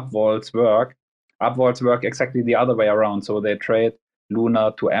our upvotes work. Upvotes work exactly the other way around. So they trade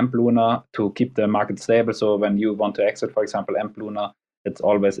Luna to AMP Luna to keep the market stable. So when you want to exit, for example, AMP Luna, it's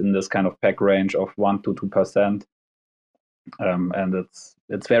always in this kind of peg range of 1 to 2%. And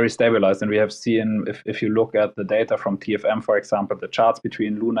it's very stabilized, and we have seen, if you look at the data from TFM, for example, the charts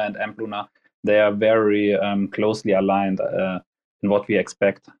between Luna and AMP Luna, they are very closely aligned in what we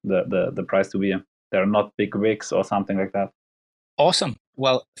expect the price to be. There are not big wicks or something like that. Awesome.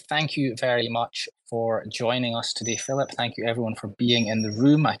 Well, thank you very much for joining us today, Philip. Thank you everyone for being in the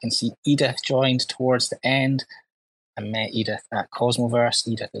room. I can see Edith joined towards the end. I met Edith at Cosmoverse.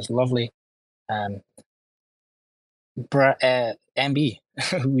 Edith is lovely. MB,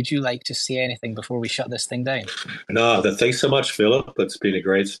 would you like to say anything before we shut this thing down? No, thanks so much, Philip. It's been a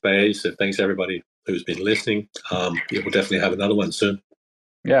great space, and thanks everybody who's been listening. We'll definitely have another one soon.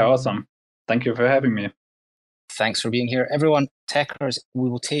 Yeah, awesome. Thank you for having me. Thanks for being here. Everyone, Techers, we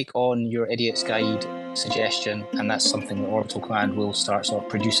will take on your Idiot's Guide suggestion, and that's something the Orbital Command will start sort of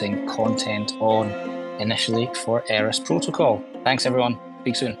producing content on initially for Eris Protocol. Thanks, everyone.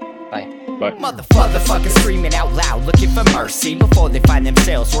 Speak soon. Bye. Bye. Motherfuckers screaming out loud, looking for mercy before they find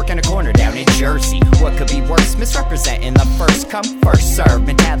themselves working a corner down in Jersey. What could be worse? Misrepresenting the first come, first serve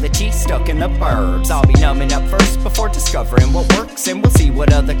mentality stuck in the burbs. I'll be numbing up first before discovering what works, and we'll see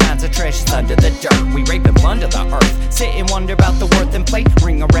what other kinds of trash is under the dirt. We rape and plunder the earth, sit and wonder about the worth and play,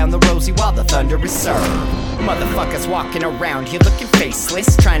 ring around the rosy while the thunder is served. Motherfuckers walking around here looking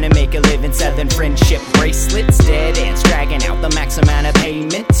faceless, trying to make a living selling friendship bracelets. Dead ends dragging out the max amount of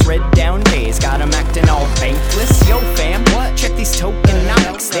payments. Red down days got them acting all bankless. Yo fam, what? Check these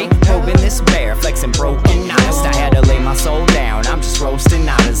tokenomics. They probing this bear, flexing broken honest. I had to lay my soul down, I'm just roasting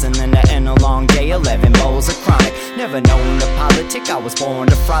nadas. And then to end a long day, 11 bowls of chronic. Never known to politic, I was born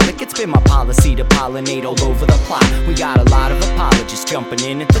to frolic. It's been my policy to pollinate all over the plot. We got a lot of apologists jumping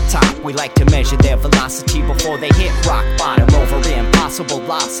in at the top. We like to measure their velocity before they hit rock bottom. Over impossible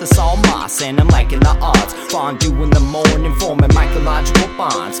loss, it's all moss, and I'm liking the odds. Fondue in the morning, forming mycological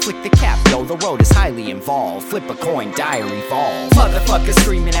bonds. Flick the cap, yo, the road is highly involved. Flip a coin, diary evolve. Motherfuckers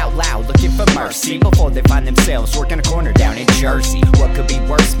screaming out loud, looking for mercy before they find themselves working a corner down in Jersey. What could be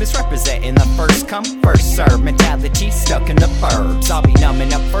worse? Misrepresenting the first come, first serve mentality stuck in the burbs. I'll be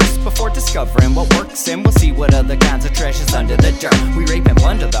numbing up first before discovering what works, and we'll see what other kinds of treasures under the dirt. We rape and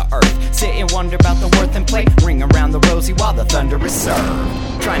plunder the earth, sit and wonder about the worth and play. Ring around the rosy while the thunder is served.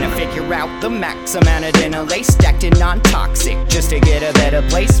 Trying to figure out the max amount of dinner lace stacked in non-toxic, just to get a better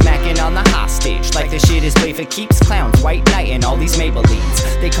place. Smacking on the hostage like the shit is play for keeps. Clowns, white knight, and all these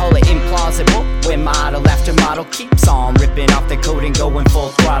Maybellines. They call it implausible when model after model keeps on ripping off the coat and going full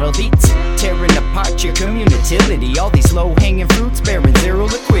throttle beats, tearing apart your community. All these low-hanging fruits bearing zero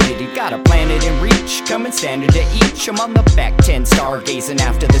liquidity. Got a planet in reach, coming standard to each. I'm on the back 10 stargazing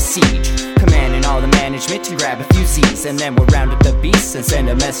after the siege, commanding all the management to grab a few C's, and then we'll round up the beasts and send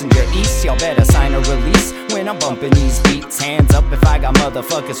a messenger east. Y'all better sign a release when I'm bumping these beats. Hands up if I got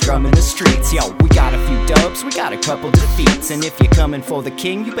motherfuckers drumming the streets. Yo, we got a few dubs, we got a couple defeats, and if you're coming for the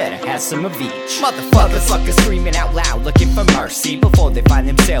king, you better have some of each. Motherfuckers screaming out loud, looking for mercy before they find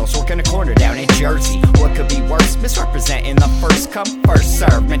themselves working a corner down in Jersey. What could be worse? Misrepresenting the first come, first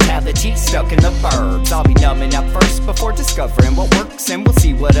serve mentality stuck in the burbs. I'll be numbing up first before discovering what works, and we'll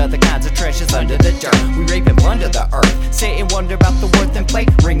see what other kinds of treasures under the dirt. We rape and plunder the earth, sit and wonder about the worth and play.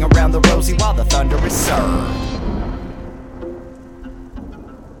 Ring around the rosy while the thunder is served.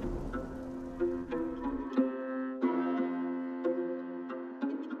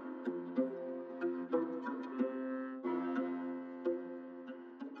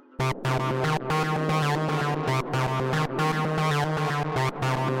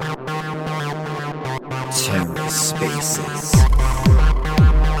 TerraSpaces.